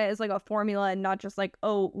looking at it as like a formula and not just like,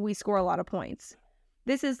 oh, we score a lot of points.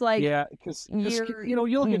 This is like, yeah, because you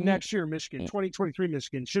look at next year, Michigan, 2023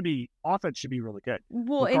 Michigan offense should be really good.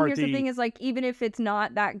 Well, and here's the thing is like, even if it's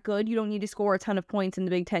not that good, you don't need to score a ton of points in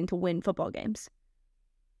the Big Ten to win football games.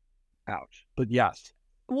 Ouch. But yes.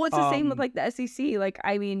 Well, it's the same with like the SEC. Like,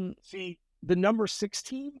 I mean, see, the number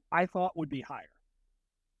 16 I thought would be higher.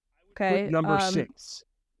 Okay. Put number 6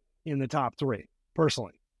 in the top 3,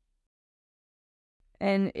 personally.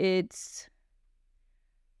 And it's,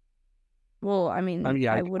 well, I mean,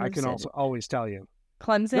 yeah, I can also always tell you.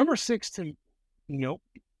 Clemson? Number 6 nope.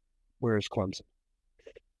 Where is Clemson?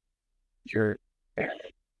 Clemson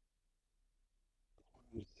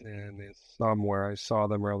is somewhere. I saw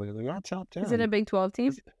them earlier. They're not top 10. Is it a Big 12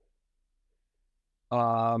 team?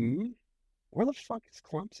 Where the fuck is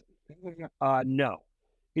Clemson? No.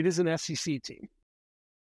 It is an SEC team.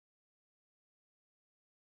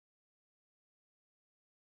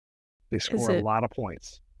 They score a lot of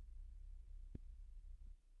points.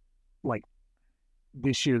 Like,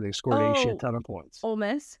 this year they scored a shit ton of points. Ole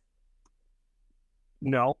Miss?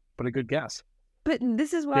 No, but a good guess. But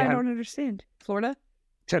this is what I don't understand. Florida?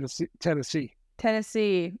 Tennessee.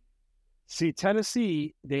 See,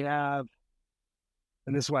 Tennessee, they have,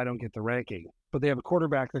 and this is why I don't get the ranking, but they have a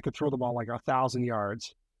quarterback that could throw the ball like 1,000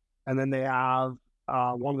 yards. And then they have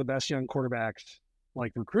one of the best young quarterbacks,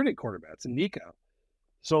 like recruited quarterbacks, in Nico.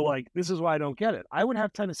 So, like, this is why I don't get it. I would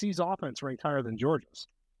have Tennessee's offense ranked higher than Georgia's.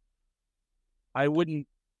 I wouldn't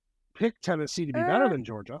pick Tennessee to be better than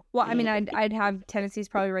Georgia. Well, I mean, I'd have Tennessee's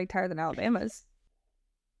probably ranked higher than Alabama's.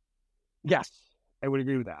 Yes, I would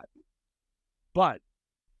agree with that. But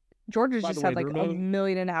Georgia's just had like 1.5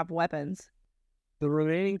 million weapons. The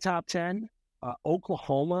remaining top 10,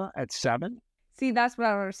 Oklahoma at 7. See, that's what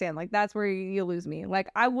I don't understand. Like, that's where you lose me. Like,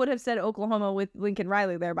 I would have said Oklahoma with Lincoln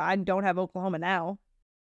Riley there, but I don't have Oklahoma now.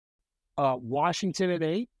 Washington at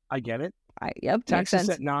 8. I get it. Yep. Texas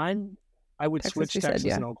at 9. I would switch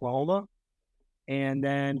Texas and Oklahoma. And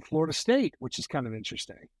then Florida State, which is kind of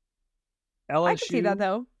interesting. LSU. I can see that,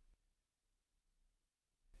 though.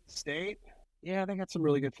 State. Yeah, they got some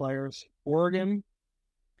really good players. Oregon.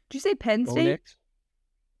 Did you say Penn State? Knicks.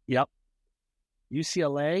 Yep.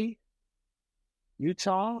 UCLA.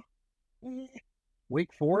 Utah.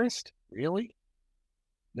 Wake Forest. Really?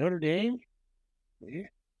 Notre Dame. Yeah.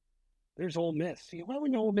 There's Ole Miss. See, why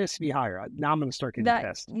would Ole Miss be higher? Now I'm going to start getting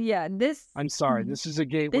pissed. Yeah, this... I'm sorry. This is a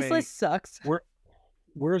gateway. This list sucks.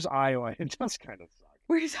 Where's Iowa? It does kind of suck.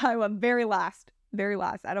 Where's Iowa? Very last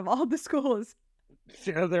out of all the schools.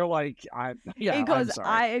 Yeah, they're like... It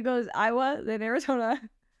goes Iowa, then Arizona.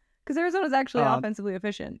 Because Arizona's actually offensively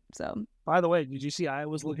efficient, so... By the way, did you see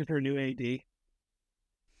Iowa's looking for a new AD?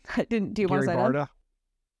 I didn't. Do you want to say Barta?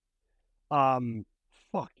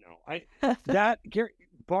 Fuck no. Gary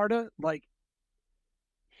Barta, like,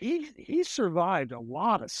 he survived a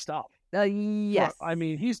lot of stuff. Yes. I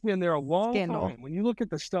mean, he's been there a long time. When you look at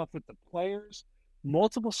the stuff with the players,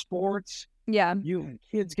 multiple sports, you have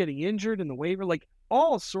kids getting injured in the waiver, like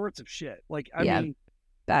all sorts of shit. Like, I mean,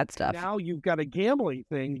 bad stuff. Now you've got a gambling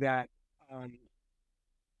thing that,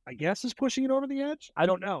 I guess, is pushing it over the edge. I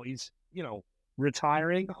don't know. He's,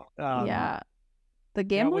 retiring. The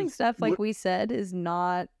gambling stuff, like we said, is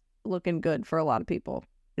not looking good for a lot of people.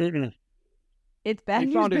 It's bad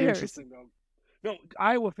news found it bears. Interesting, though. No,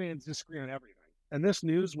 Iowa fans disagree on everything. And this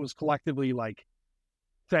news was collectively like,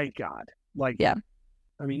 thank God. Like,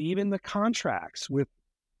 I mean, even the contracts with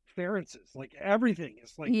clearances, like everything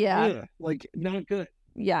is like, like not good.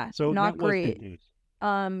 Yeah, so not that great. Was good news.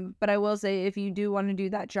 But I will say, if you do want to do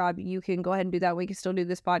that job, you can go ahead and do that. We can still do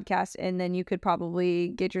this podcast, and then you could probably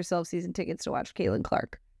get yourself season tickets to watch Caitlin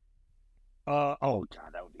Clark. Oh God,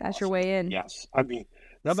 that would be That's awesome. your way in. Yes, I mean,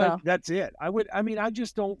 that's it. I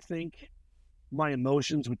just don't think my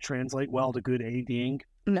emotions would translate well to good ADing.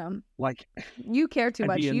 No, like you care too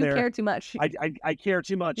much. You care too much. I care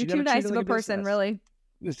too much. You're too nice of a person, really.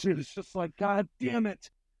 It's just like, God damn it,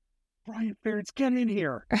 Brian Ferentz, get in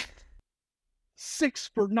here.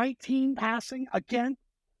 6 for 19 passing again.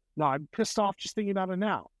 No, I'm pissed off just thinking about it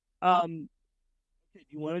now.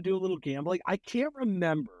 You want to do a little gambling? I can't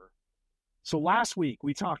remember. So last week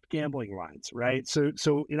we talked gambling lines, right?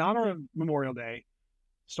 So in honor of Memorial Day,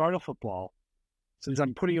 start of football, since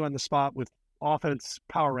I'm putting you on the spot with offense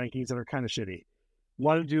power rankings that are kind of shitty,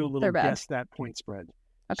 want to do a little guess that point spread.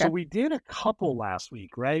 Okay. So we did a couple last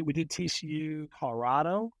week, right? We did TCU,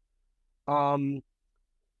 Colorado.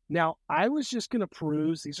 Now I was just going to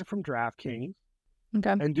peruse. These are from DraftKings.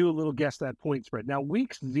 Okay. and do a little guess that point spread. Now,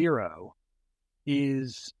 week 0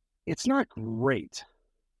 it's not great.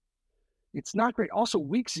 It's not great. Also,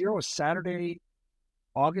 week 0 is Saturday,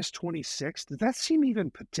 August 26th. Does that seem even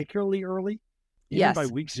particularly early? Even by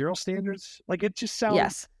Yes. week 0 standards? Like, it just sounds...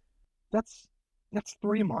 Yes. That's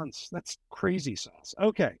 3 months. That's crazy sauce.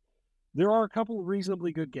 Okay. There are a couple of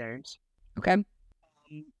reasonably good games. Okay.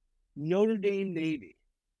 Notre Dame, Navy.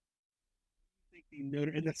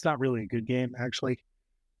 And that's not really a good game, actually,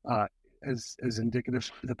 as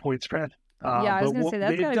indicative of the point spread. Yeah, I was going to say,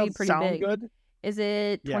 that's got to be pretty big. Good. Is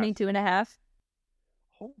it 22 and a half?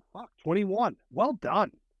 Oh, fuck. 21. Well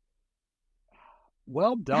done.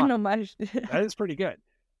 Well I don't done. know much. That is pretty good.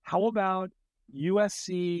 How about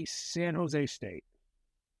USC, San Jose State?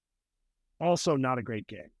 Also not a great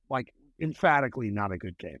game. Like, emphatically not a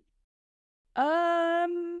good game.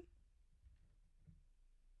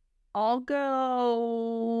 I'll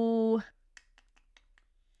go...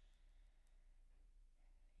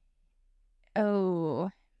 Oh,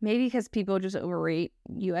 maybe because people just overrate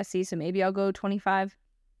USC, so maybe I'll go 25.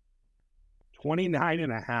 29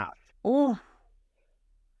 and a half. Oh,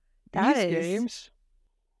 These games,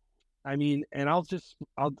 I mean, and I'll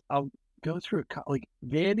go through like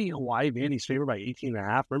Vandy, Hawaii. Vandy's favored by 18 and a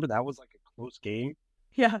half. Remember, that was like a close game.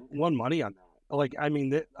 Yeah. Won money on that. Like, I mean,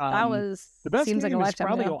 that was the best seems game like a is lifetime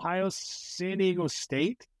probably ago. Ohio, San Diego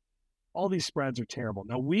State. All these spreads are terrible.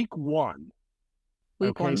 Now, week 1.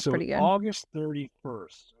 Week one's so pretty good. August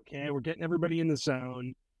 31st. Okay, we're getting everybody in the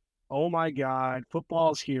zone. Oh my God,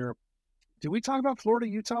 football's here. Did we talk about Florida,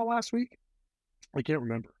 Utah last week? I can't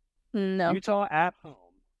remember. No. Utah at home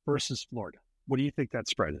versus Florida. What do you think that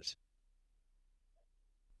spread is?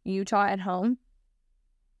 Utah at home.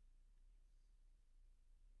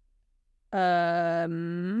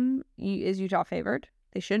 Is Utah favored?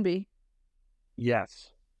 They should be. Yes.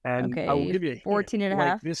 And okay, I will give you a hint. 14 and a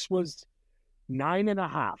half. This was 9 and a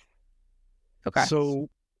half. Okay. So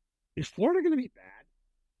is Florida going to be bad?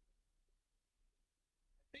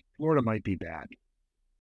 I think Florida might be bad.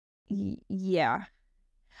 Yeah.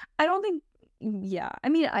 I don't think... Yeah. I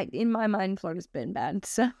mean, in my mind, Florida's been bad,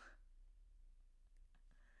 so...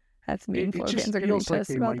 That's me. Florida fans are going to be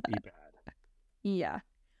pissed about that. Be bad. Yeah.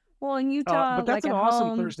 Well, in Utah, but that's like an at awesome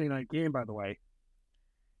home... Thursday night game, by the way.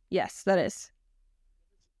 Yes, that is.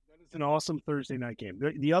 That is an awesome Thursday night game.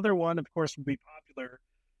 The other one, of course, would be popular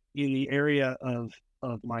in the area of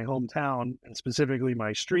my hometown, and specifically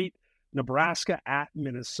my street, Nebraska at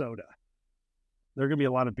Minnesota. There are going to be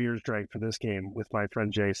a lot of beers drank for this game with my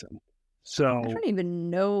friend Jason. So I don't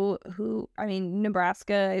even know who... I mean,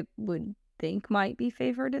 Nebraska, I would think might be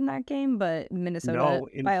favored in that game, but Minnesota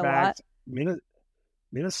by a lot.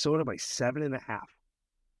 Minnesota by 7.5.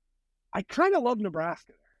 I kind of love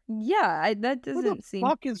Nebraska there. Yeah, that doesn't seem... Who the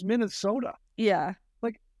fuck is Minnesota? Yeah.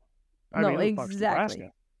 Like, I mean,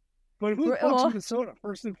 exactly. But who fucks Minnesota,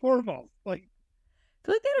 first and foremost? Like, I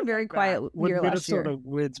feel like they had a very quiet year last year. Minnesota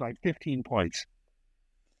wins by 15 points.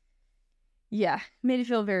 Yeah, made it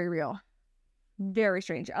feel very real. Very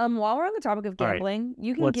strange. While we're on the topic of gambling,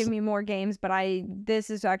 you can give me more games, but this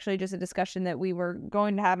is actually just a discussion that we were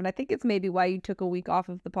going to have, and I think it's maybe why you took a week off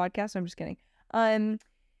of the podcast. I'm just kidding. Can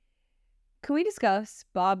we discuss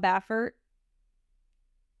Bob Baffert?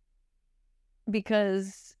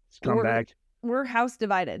 Because we're house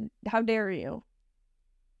divided. How dare you?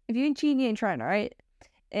 If you ain't cheating, you ain't trying, all right?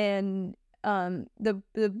 And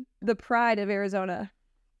the pride of Arizona.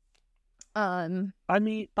 I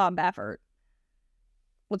mean, Bob Baffert.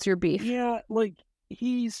 What's your beef? Yeah, like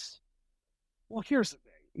here's the thing.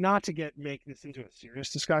 Not to make this into a serious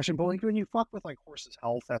discussion, but like when you fuck with like horses'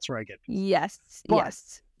 health, that's where I get pissed.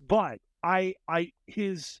 Yes. But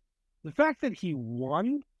the fact that he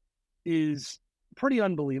won is pretty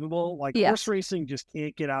unbelievable. Like horse racing just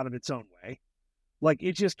can't get out of its own way. Like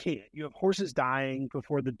it just can't. You have horses dying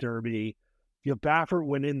before the Derby. You have Baffert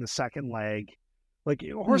winning the second leg. Like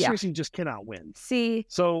horse racing just cannot win. See,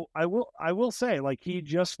 so I will say, like he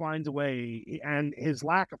just finds a way, and his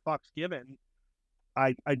lack of fucks given,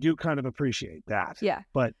 I do kind of appreciate that. Yeah,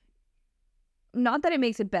 but not that it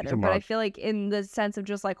makes it better, but I feel like in the sense of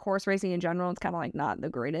just like horse racing in general, it's kind of like not the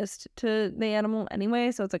greatest to the animal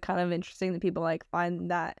anyway. So it's kind of interesting that people like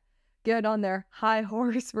find that good on their high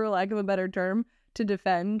horse, for lack of a better term, to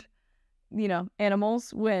defend,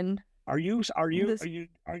 animals when.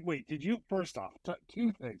 Wait, did you, first off,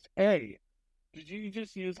 two things. A, did you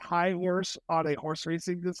just use high horse on a horse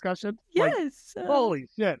racing discussion? Yes. Like, holy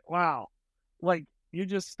shit. Wow. Like, you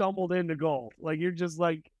just stumbled into gold. Like, you're just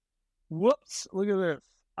like, whoops, look at this.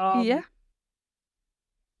 Yeah.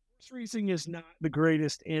 Horse racing is not the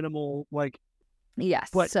greatest animal, like. Yes.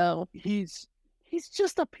 But so he's he's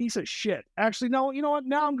just a piece of shit. Actually, no, you know what?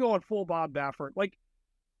 Now I'm going full Bob Baffert. Like,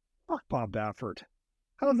 fuck Bob Baffert.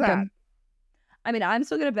 How's that? I mean, I'm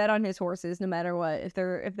still gonna bet on his horses no matter what. If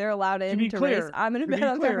they're allowed in to race, I'm gonna bet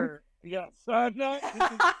on them. Yes.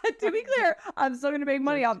 To be clear, I'm still gonna make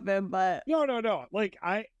money off of him, but no. Like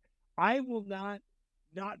I will not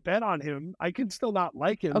bet on him. I can still not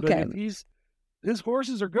like him, okay. but if his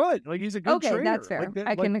horses are good. Like, he's a good trainer. Okay, that's fair.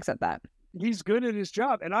 I can accept that. He's good at his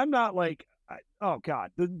job, and I'm not like, oh God,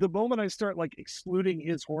 the moment I start like excluding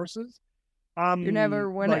his horses, you never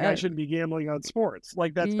win. Like, I shouldn't be gambling on sports.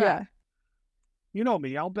 Like, that's bad. You know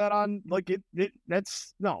me. I'll bet on like it.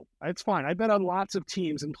 That's fine. I bet on lots of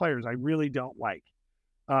teams and players I really don't like.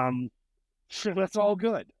 That's all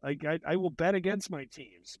good. Like, I will bet against my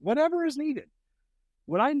teams, whatever is needed.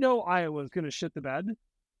 When I know Iowa is going to shit the bed,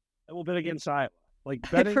 I will bet against Iowa. Like,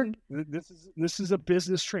 betting, this is a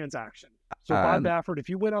business transaction. So Bob Baffert, if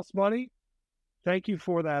you win us money, thank you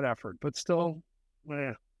for that effort. But still,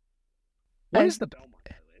 when is the Belmont?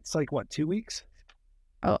 It's like, what, 2 weeks?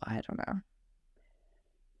 Oh, I don't know.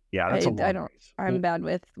 Yeah, that's a long race. I'm bad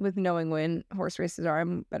with knowing when horse races are.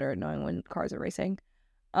 I'm better at knowing when cars are racing.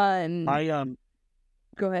 Go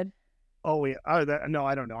ahead. Oh yeah. No,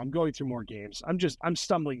 I don't know. I'm going through more games. I'm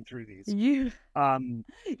stumbling through these. You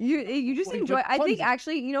just enjoy. I think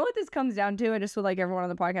actually, you know what this comes down to, and just so like everyone on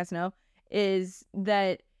the podcast know, is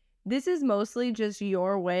that this is mostly just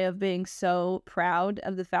your way of being so proud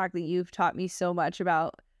of the fact that you've taught me so much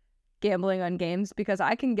about gambling on games, because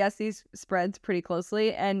I can guess these spreads pretty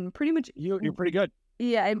closely, and pretty much you're pretty good.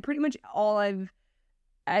 Yeah, and pretty much all I've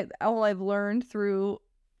learned through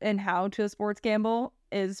and how to sports gamble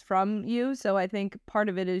is from you. So I think part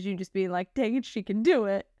of it is you just being like, dang it, she can do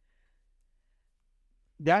it.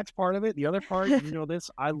 That's part of it. The other part, you know this,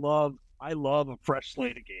 I love a fresh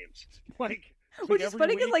slate of games. Which is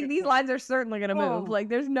funny because like these lines are certainly gonna move. Like,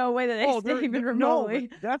 there's no way that they stay even remotely.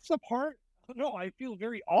 No, that's the part. No, I feel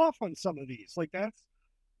very off on some of these. Like, that's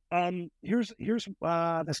here's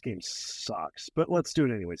this game sucks, but let's do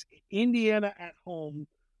it anyways. Indiana at home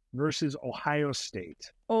versus Ohio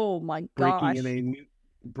State. Oh my gosh.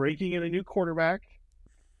 Breaking in a new quarterback.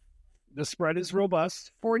 The spread is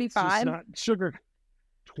robust. 45. It's not sugar.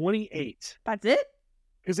 28. That's it?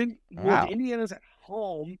 Because Indiana's at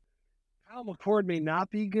home. Kyle McCord may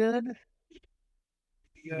not be good.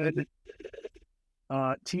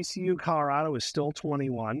 TCU Colorado is still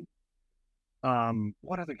 21.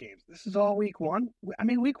 What other games? This is all week one. I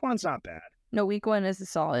mean, week one's not bad. No, week one is a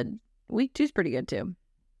solid. Week two's pretty good too.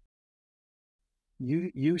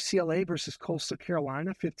 UCLA versus Coastal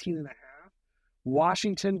Carolina, 15.5.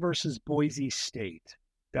 Washington versus Boise State.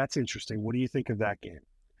 That's interesting. What do you think of that game?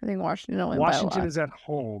 I think Washington is at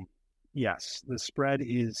home. Yes, the spread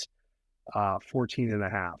is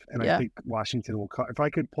 14.5, and I think Washington will. If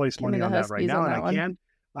I could place money on that right now, and I can,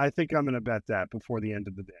 I think I'm going to bet that before the end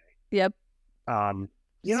of the day. Yep.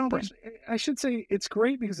 You know, I should say it's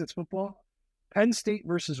great because it's football. Penn State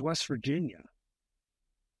versus West Virginia.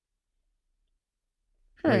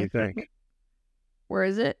 What do you think? Where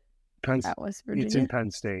is it? At West Virginia. It's in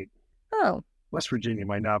Penn State. Oh. West Virginia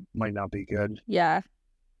might not be good. Yeah.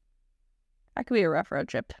 That could be a rough road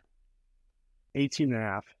trip.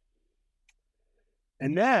 18.5.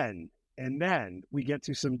 And then we get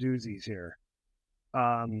to some doozies here.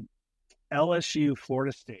 LSU,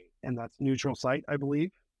 Florida State, and that's neutral site, I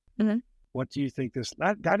believe. Mm-hmm. What do you think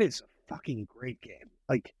that is a fucking great game.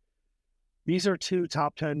 Like, these are two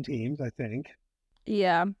top 10 teams, I think.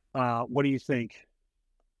 Yeah. What do you think?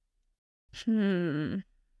 I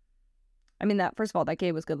mean, that first of all, that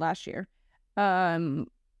game was good last year.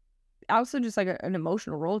 Also just like an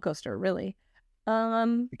emotional roller coaster, really.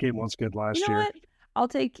 The game was good last year. What? I'll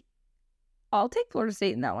take Florida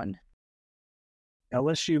State in that one.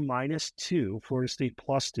 LSU -2, Florida State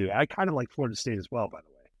 +2. I kind of like Florida State as well, by the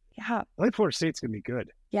way. Yeah. I think Florida State's gonna be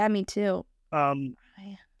good. Yeah, me too.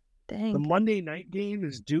 Dang. The Monday night game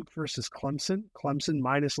is Duke versus Clemson. Clemson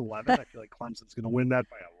 -11. I feel like Clemson's going to win that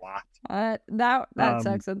by a lot. That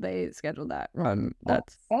sucks that they scheduled that.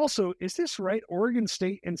 That's also, is this right? Oregon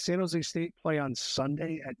State and San Jose State play on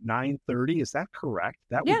Sunday at 9:30. Is that correct?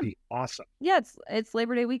 That would be awesome. Yeah, it's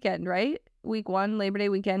Labor Day weekend, right? Week 1, Labor Day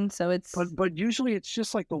weekend. So it's but usually it's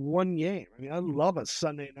just like the one game. I mean, I love a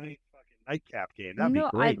Sunday night fucking nightcap game. That'd be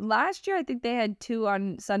great. Last year I think they had 2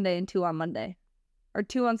 on Sunday and 2 on Monday. Or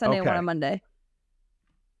 2 on Sunday and 1 on Monday.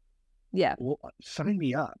 Yeah. Well, sign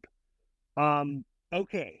me up.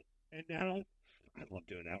 Okay. And now, I love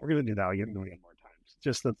doing that. We're going to do that again more times.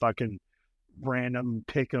 Just the fucking random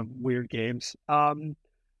pick of weird games.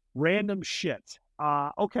 Random shit.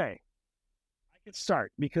 Okay. I can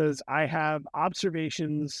start because I have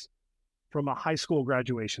observations from a high school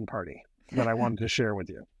graduation party that I wanted to share with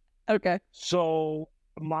you. Okay. So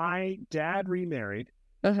my dad remarried,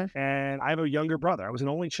 and I have a younger brother. I was an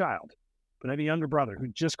only child, but I have a younger brother who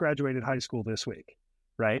just graduated high school this week,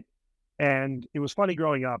 right? And it was funny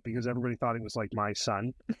growing up because everybody thought he was like my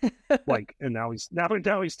son, like, and now he's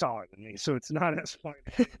taller than me, so it's not as funny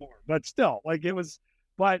anymore. But still, like it was,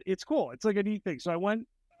 but it's cool. It's like a neat thing. So I went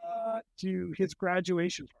to his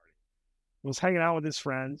graduation party. I was hanging out with his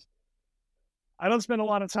friends. I don't spend a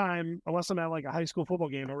lot of time unless I'm at like a high school football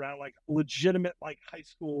game around like legitimate like high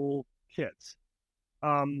school kids.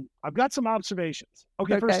 I've got some observations.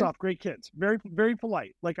 Okay, first off, great kids, very very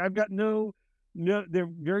polite. Like I've got no, they're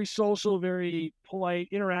very social, very polite.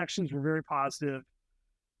 Interactions were very positive.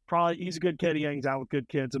 Probably he's a good kid. He hangs out with good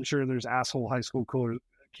kids. I'm sure there's asshole high school cooler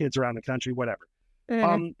kids around the country. Whatever.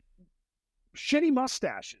 Shitty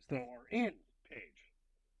mustaches though are in, Paige.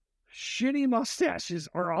 Shitty mustaches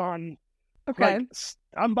are on. Okay. Like,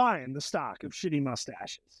 I'm buying the stock of shitty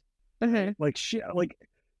mustaches. Like shit. Like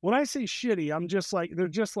when I say shitty, I'm just like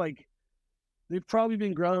they've probably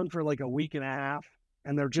been grown for like a week and a half,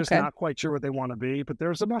 and they're just not quite sure what they want to be. But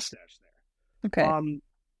there's a mustache there. Okay.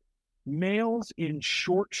 Males in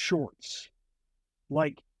short shorts,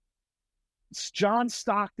 like John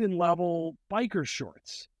Stockton level biker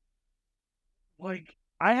shorts. Like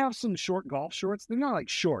I have some short golf shorts. They're not like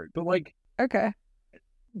short, but like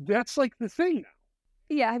that's like the thing now.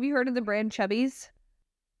 Yeah. Have you heard of the brand Chubbies?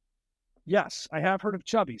 Yes, I have heard of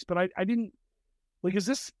Chubbies, but I didn't like. Is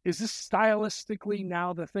this stylistically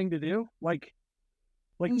now the thing to do? Like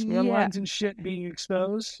tan lines and shit being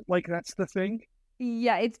exposed. Like that's the thing.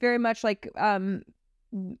 Yeah, it's very much like a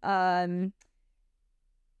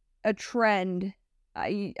trend.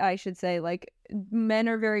 I should say, like men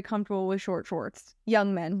are very comfortable with short shorts.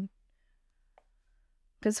 Young men.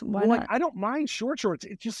 Because why not? I don't mind short shorts.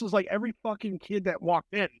 It just was like every fucking kid that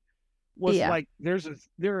walked in was like, there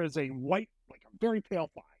is a white, like a very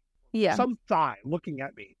pale thigh. Yeah. Some thigh looking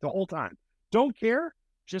at me the whole time. Don't care.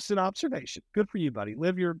 Just an observation. Good for you, buddy.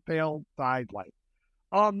 Live your pale thighed life.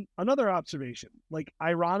 Another observation, like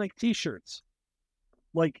ironic t-shirts.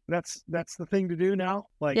 Like that's the thing to do now.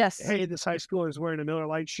 Like, hey, this high schooler is wearing a Miller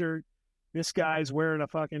Lite shirt. This guy's wearing a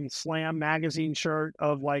fucking Slam magazine shirt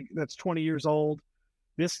of like, that's 20 years old.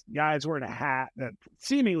 This guy's wearing a hat that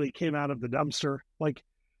seemingly came out of the dumpster. Like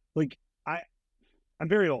I'm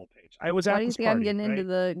very old, Paige. I was at this party. Why do you think I'm getting into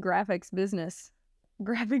the graphics business?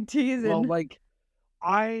 Graphic tees. Well, like,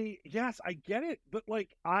 I get it, but like,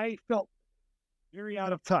 I felt very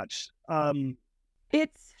out of touch.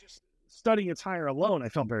 It's just studying attire alone, I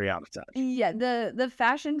felt very out of touch. Yeah, the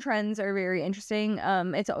fashion trends are very interesting.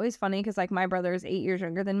 It's always funny because like my brother is 8 years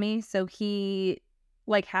younger than me, so he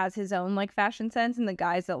like has his own like fashion sense, and the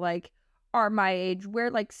guys that like are my age wear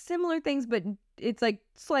like similar things, but it's like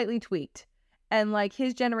slightly tweaked. And like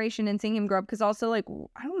his generation and seeing him grow up, because also like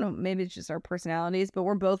I don't know, maybe it's just our personalities, but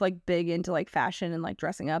we're both like big into like fashion and like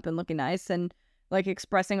dressing up and looking nice and like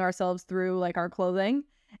expressing ourselves through like our clothing.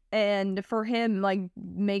 And for him, like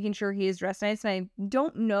making sure he is dressed nice. And I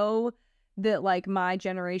don't know that like my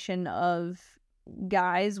generation of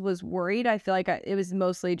guys was worried. I feel like it was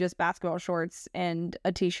mostly just basketball shorts and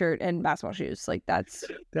a t-shirt and basketball shoes. Like that's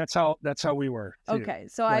how we were too. Okay,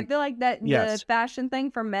 so like, I feel like that the fashion thing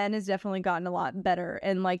for men has definitely gotten a lot better,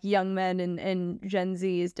 and like young men and Gen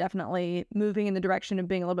Z is definitely moving in the direction of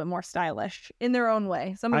being a little bit more stylish in their own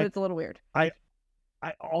way. Some of it's a little weird. I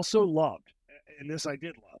also loved, and this I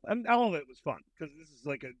did love, and all of it was fun because this is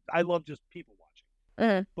like I love just people watching.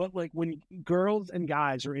 But like when girls and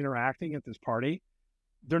guys are interacting at this party,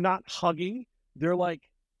 they're not hugging. They're like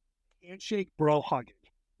handshake, bro, hugging.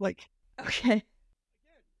 Like, okay.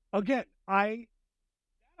 Again, I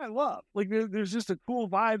love like there's just a cool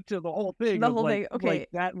vibe to the whole thing. The whole thing. Okay. Like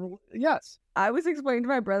that. Yes. I was explaining to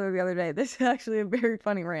my brother the other day. This is actually a very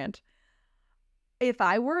funny rant. If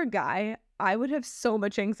I were a guy, I would have so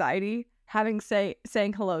much anxiety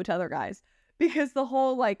saying hello to other guys. Because the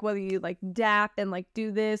whole, like, whether you, like, dap and, like,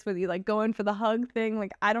 do this, whether you, like, go in for the hug thing,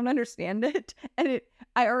 like, I don't understand it. And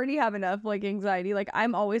I already have enough, like, anxiety. Like,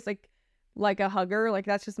 I'm always, like a hugger. Like,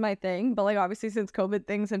 that's just my thing. But, like, obviously, since COVID,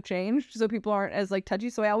 things have changed. So people aren't as, like,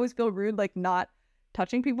 touchy. So I always feel rude, like, not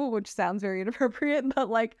touching people, which sounds very inappropriate.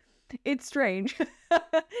 But, like, It's strange.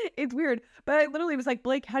 It's weird. But I literally was like,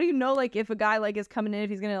 Blake, how do you know like if a guy like is coming in, if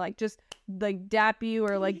he's gonna like just like dap you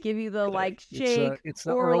or like give you the like shake it's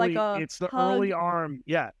the or early, like a it's the hug? early arm.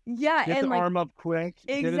 Yeah. Yeah, Get and the like arm up quick.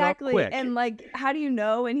 Get it up exactly. quick. And like, how do you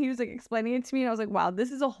know? And he was like explaining it to me, and I was like, wow,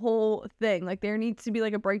 this is a whole thing. Like there needs to be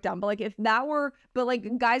like a breakdown. But like if that were, but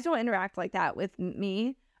like guys don't interact like that with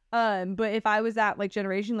me. But if I was that like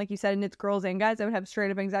generation, like you said, and it's girls and guys, I would have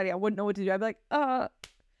straight up anxiety. I wouldn't know what to do. I'd be like,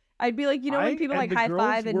 I'd be like, you know, when people like high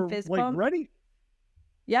five and fist like bump. ready.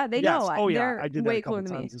 Yeah, they Yes. know. Oh yeah, They're I did that way a couple cooler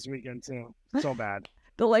than me. times this weekend too. So bad.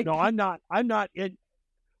 The like, No, I'm not.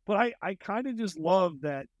 But I kind of just love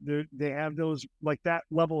that they have those, like that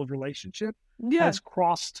level of relationship yeah, has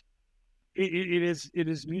crossed. It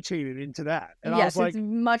is mutated into that. And I yes, was like, it's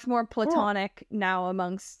much more platonic now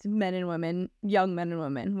amongst men and women, young men and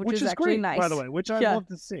women, which is actually great, nice, by the way, which I love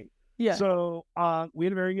to see. Yeah. So we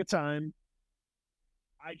had a very good time.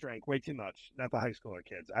 I drank way too much, not the high schooler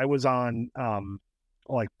kids. I was on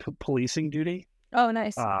like policing duty. Oh,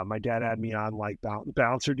 nice. My dad had me on like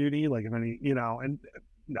bouncer duty, like if any, and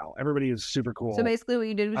no, everybody is super cool. So basically what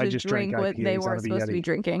you did was just drink what they weren't supposed to be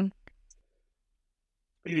drinking.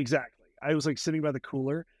 Exactly. I was like sitting by the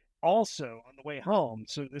cooler. Also on the way home,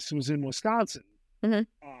 so this was in Wisconsin.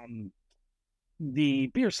 Mm-hmm. The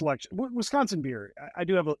beer selection, Wisconsin beer. I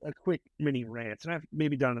do have a quick mini rant, and I've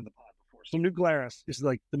maybe done it in the pod before. So New Glarus is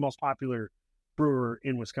like the most popular brewer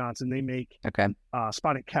in Wisconsin. They make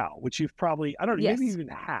Spotted Cow, which you've probably, I don't know, maybe even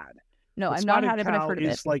had. No, but I've not had Spotted it, but I've heard of it.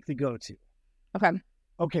 It's like the go-to.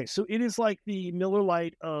 Okay, so it is like the Miller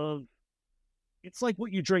Lite of, it's like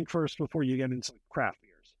what you drink first before you get into craft beers.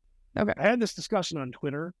 Okay. I had this discussion on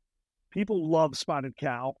Twitter. People love Spotted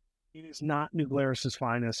Cow. It is not New Glarus's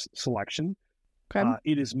finest selection. Okay.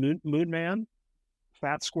 It is Moon Man,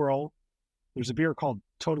 Fat Squirrel. There's a beer called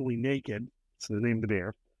Totally Naked. It's the name of the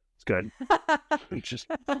beer. It's good.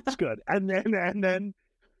 It's good. And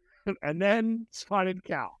then Spotted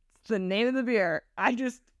Cow. It's the name of the beer. I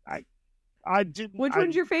didn't. Which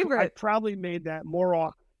one's your favorite? I probably made that more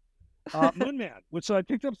off. Moon Man. So I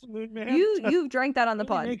picked up some Moon Man. You've drank that on the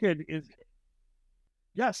pod. Naked is.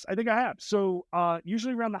 Yes, I think I have. So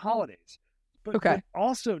usually around the holidays. But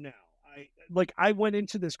also now, I went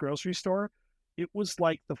into this grocery store. It was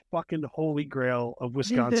like the fucking holy grail of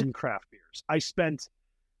Wisconsin craft beers. I spent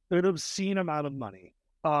an obscene amount of money.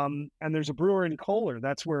 And there's a brewer in Kohler.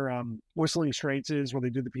 That's where Whistling Straits is, where they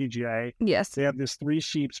do the PGA. Yes. They have this Three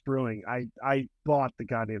Sheeps Brewing. I bought the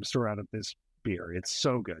goddamn store out of this beer. It's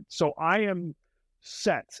so good. So I am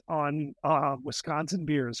set on Wisconsin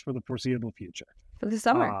beers for the foreseeable future. For the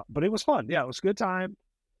summer. But it was fun. Yeah, it was a good time.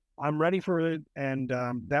 I'm ready for it. And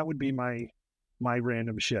that would be my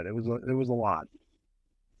random shit. It was a lot.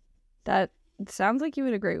 That sounds like you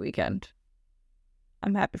had a great weekend.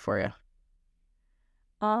 I'm happy for you.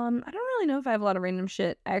 I don't really know if I have a lot of random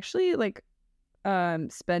shit. I actually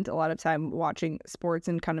spent a lot of time watching sports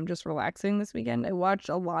and kind of just relaxing this weekend. I watched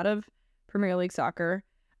a lot of Premier League soccer.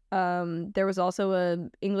 There was also a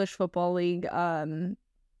English Football League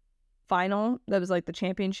final that was like the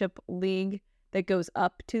championship league that goes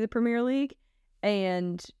up to the Premier League.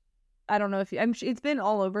 And I don't know if it's been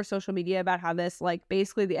all over social media about how this, like,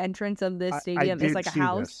 basically the entrance of this stadium is like a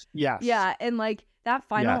house. This. Yes. Yeah. And like that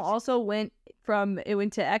final also went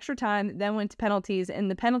to extra time, then went to penalties.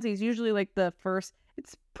 And the penalties usually like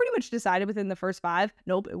it's pretty much decided within the first 5.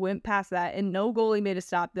 Nope. It went past that and no goalie made a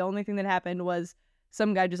stop. The only thing that happened was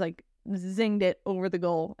some guy just like zinged it over the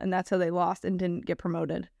goal. And that's how they lost and didn't get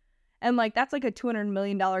promoted. And like that's like a $200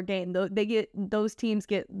 million game. Those teams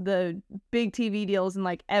get the big TV deals and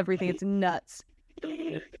like everything. It's nuts.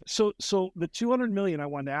 So the $200 million I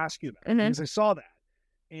wanted to ask you about because I saw that,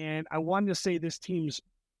 and I wanted to say this team's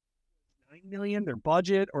 $9 million, their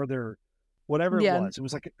budget or their whatever it was. It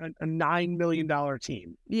was like a $9 million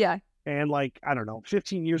team. Yeah. And like I don't know,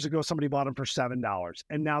 15 years ago somebody bought them for $7,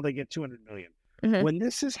 and now they get $200 million. When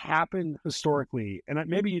this has happened historically, and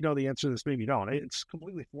maybe you know the answer to this, maybe you don't. It's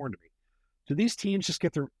completely foreign to me. Do these teams just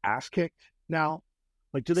get their ass kicked now?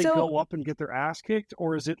 Like, do they go up and get their ass kicked?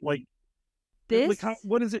 Or is it like this? Like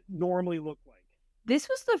what does it normally look like? This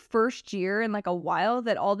was the first year in like a while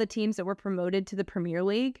that all the teams that were promoted to the Premier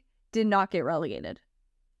League did not get relegated.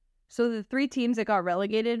 So the 3 teams that got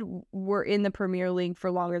relegated were in the Premier League for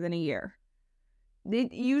longer than a year.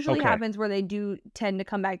 It usually happens where they do tend to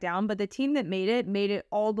come back down, but the team that made it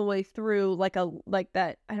all the way through like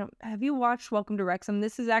that. Have you watched Welcome to Wrexham?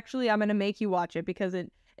 This is actually, I'm going to make you watch it because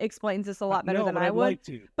it explains this a lot better than I would. Like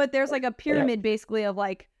to. But there's like a pyramid basically of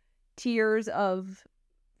like tiers of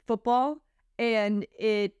football, and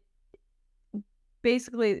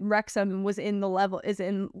basically Wrexham was in the level.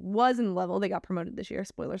 They got promoted this year.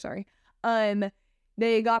 Spoiler, sorry.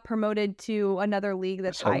 They got promoted to another league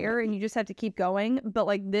that's higher, and you just have to keep going. But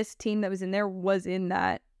like this team that was in there was in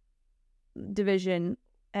that division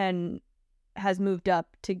and has moved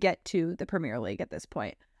up to get to the Premier League at this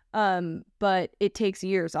point. But it takes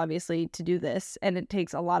years, obviously, to do this, and it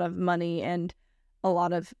takes a lot of money and a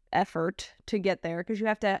lot of effort to get there, because you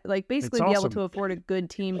have to like basically be able to afford a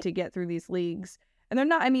good team to get through these leagues. And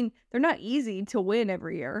they're not easy to win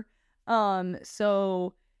every year.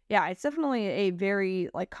 So yeah, it's definitely a very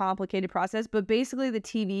like complicated process. But basically the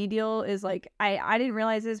TV deal is like, I didn't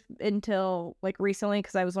realize this until like recently,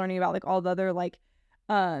 because I was learning about like all the other like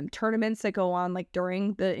tournaments that go on like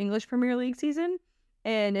during the English Premier League season.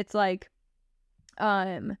 And it's like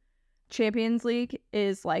Champions League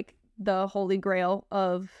is like the holy grail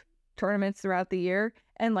of tournaments throughout the year,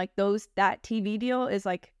 and like that TV deal is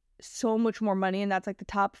like so much more money, and that's like the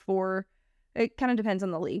top 4. It kind of depends on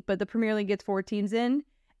the league, but the Premier League gets 4 teams in,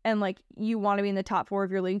 and like you want to be in the top 4 of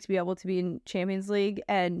your league to be able to be in Champions League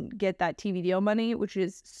and get that TV deal money, which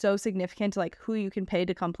is so significant to like who you can pay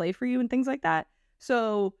to come play for you and things like that.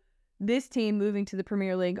 So this team moving to the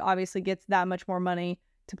Premier League obviously gets that much more money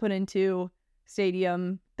to put into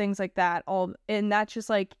stadium, things like that. And that's just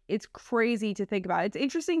like, it's crazy to think about. It's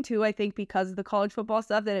interesting too, I think, because of the college football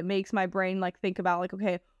stuff, that it makes my brain like think about like,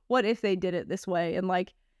 okay, what if they did it this way? And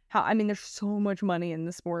like how, I mean, there's so much money in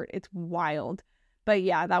the sport. It's wild. But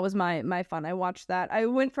yeah, that was my fun. I watched that. I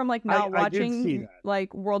went from like not watching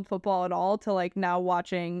like world football at all to like now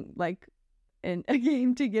watching like a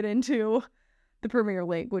game to get into the Premier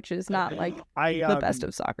League, which is not like the best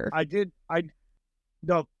of soccer.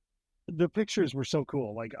 The pictures were so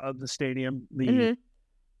cool, like of the stadium,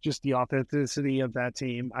 just the authenticity of that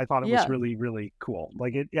team. I thought it was really, really cool.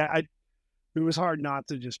 Like it was hard not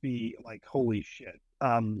to just be like, holy shit.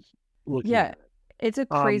 Looking at it. It's a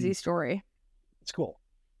crazy story. It's cool.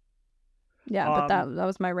 Yeah, but that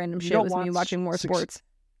was my random shit. Was me watching more sports.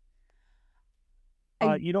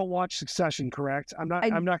 You don't watch Succession, correct? I'm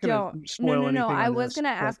not going to spoil anything. No. I was going to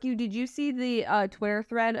ask you, did you see the Twitter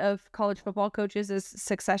thread of college football coaches as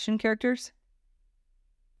Succession characters?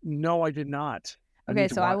 No, I did not. Okay,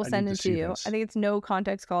 so I will send it to you. I think it's No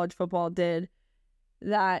Context College Football did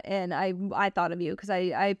that, and I thought of you because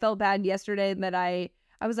I felt bad yesterday that I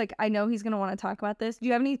was like, I know he's going to want to talk about this. Do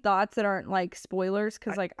you have any thoughts that aren't like spoilers?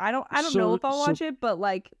 Because like I don't know if I'll watch it, but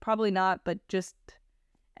like probably not. But just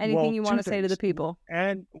anything you want to say to the people.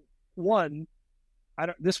 And one,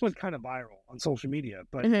 this went kind of viral on social media,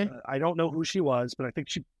 but I don't know who she was, but I think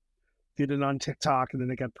she did it on TikTok, and then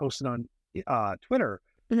it got posted on Twitter.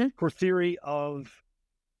 Her theory of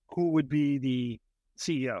who would be the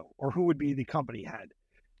CEO or who would be the company head.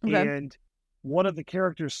 Okay. And one of the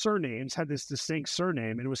characters' surnames had this distinct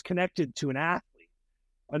surname, and it was connected to an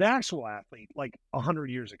actual athlete, like 100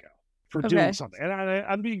 years ago for doing something. And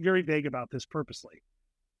I'm being very vague about this purposely.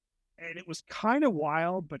 And it was kind of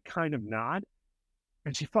wild, but kind of not.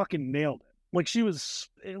 And she fucking nailed it. Like she was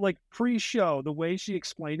like pre-show, the way she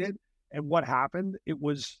explained it and what happened, it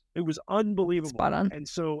was unbelievable. Spot on. And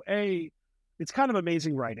so it's kind of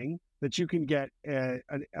amazing writing that you can get a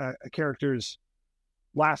character's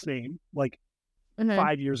last name, like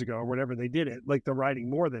 5 years ago or whatever they did it, like the writing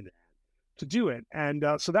more than that to do it. And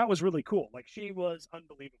so that was really cool. Like she was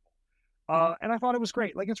unbelievable. And I thought it was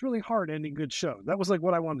great. Like it's really hard ending good shows. That was like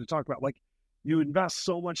what I wanted to talk about. Like you invest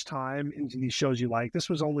so much time into these shows you like. This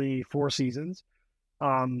was only 4 seasons.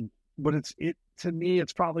 But to me,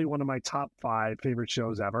 it's probably one of my top 5 favorite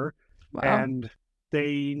shows ever. Wow. And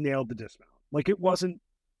they nailed the dismount. Like it wasn't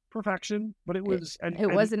perfection, but it was.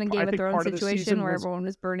 It wasn't a Game of Thrones situation where everyone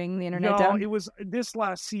was burning the internet down. No, it was. This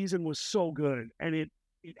last season was so good, and it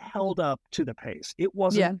held up to the pace. It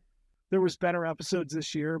wasn't. Yeah. There was better episodes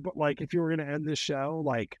this year, but like if you were going to end this show,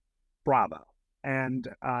 like bravo. And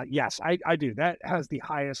yes, I do. That has the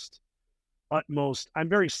highest, utmost. I'm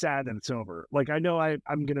very sad that it's over. Like I know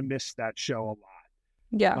I'm going to miss that show a lot.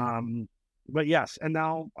 Yeah. But yes, and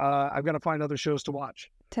now I've got to find other shows to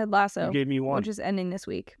watch. Ted Lasso. You gave me one, which is ending this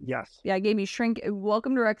week. Yes. Yeah, I gave me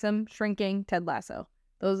Welcome to Wrexham, Shrinking, Ted Lasso.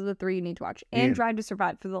 Those are the 3 you need to watch. And Drive to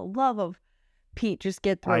Survive. For the love of Pete, just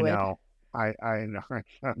get through it. I know.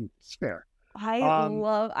 It's fair. I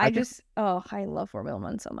love Formula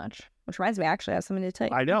One so much. Which reminds me, I actually have something to tell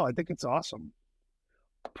you. I know. I think it's awesome.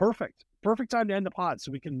 Perfect time to end the pod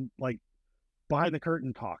so we can like behind the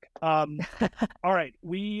curtain talk. All right,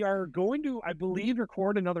 we are going to, I believe,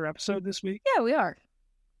 record another episode this week. Yeah, we are.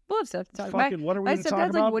 We'll have stuff to talk about. What are we going to talk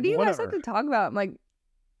about? Like, what do you guys have to talk about? I'm like,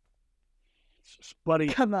 buddy,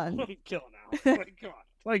 come on, kill it now. Like, come on,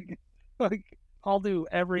 like, I'll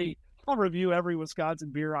review every Wisconsin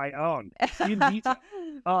beer I own in detail.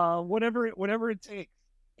 Whatever it takes.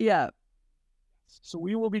 Yeah. So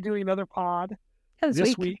we will be doing another pod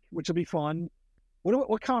this week, which will be fun.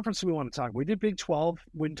 What conference do we want to talk about? We did Big 12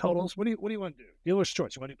 win totals. What do you want to do? Dealer's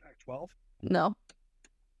choice. You want to do Pac-12? No.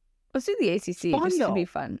 Let's do the ACC fun, just though. to be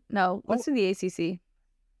fun. No, let's do the ACC.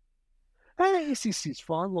 ACC's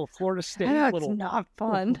fun. A little Florida State. It's not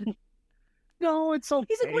fun. No, it's okay.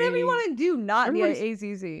 He's like, whatever you want to do, not the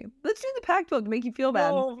ACC. Let's do the Pac-12 to make you feel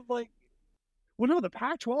bad. No, the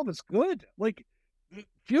Pac-12 is good. Like, the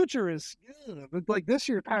future is good. But, like, this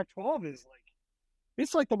year, Pac-12 is, like,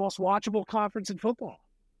 it's like the most watchable conference in football.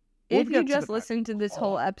 If you just listened to this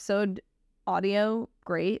whole episode audio,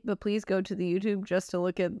 great. But please go to the YouTube just to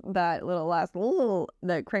look at that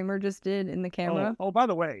that Kramer just did in the camera. Oh, by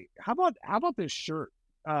the way, how about this shirt?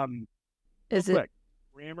 Is it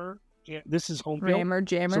Rammer? This is home field. Rammer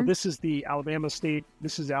Jammer. So this is the Alabama State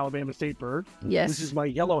bird. Yes. This is my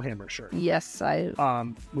yellow hammer shirt. Yes,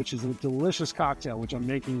 which is a delicious cocktail which I'm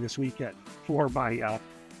making this weekend for my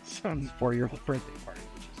son's 4-year-old birthday party,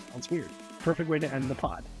 which sounds weird. Perfect way to end the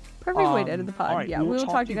pod. Perfect way to end the pod. Right, yeah, we will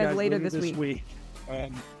talk to you guys later this week.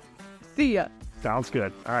 And see ya. Sounds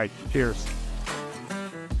good. All right. Cheers.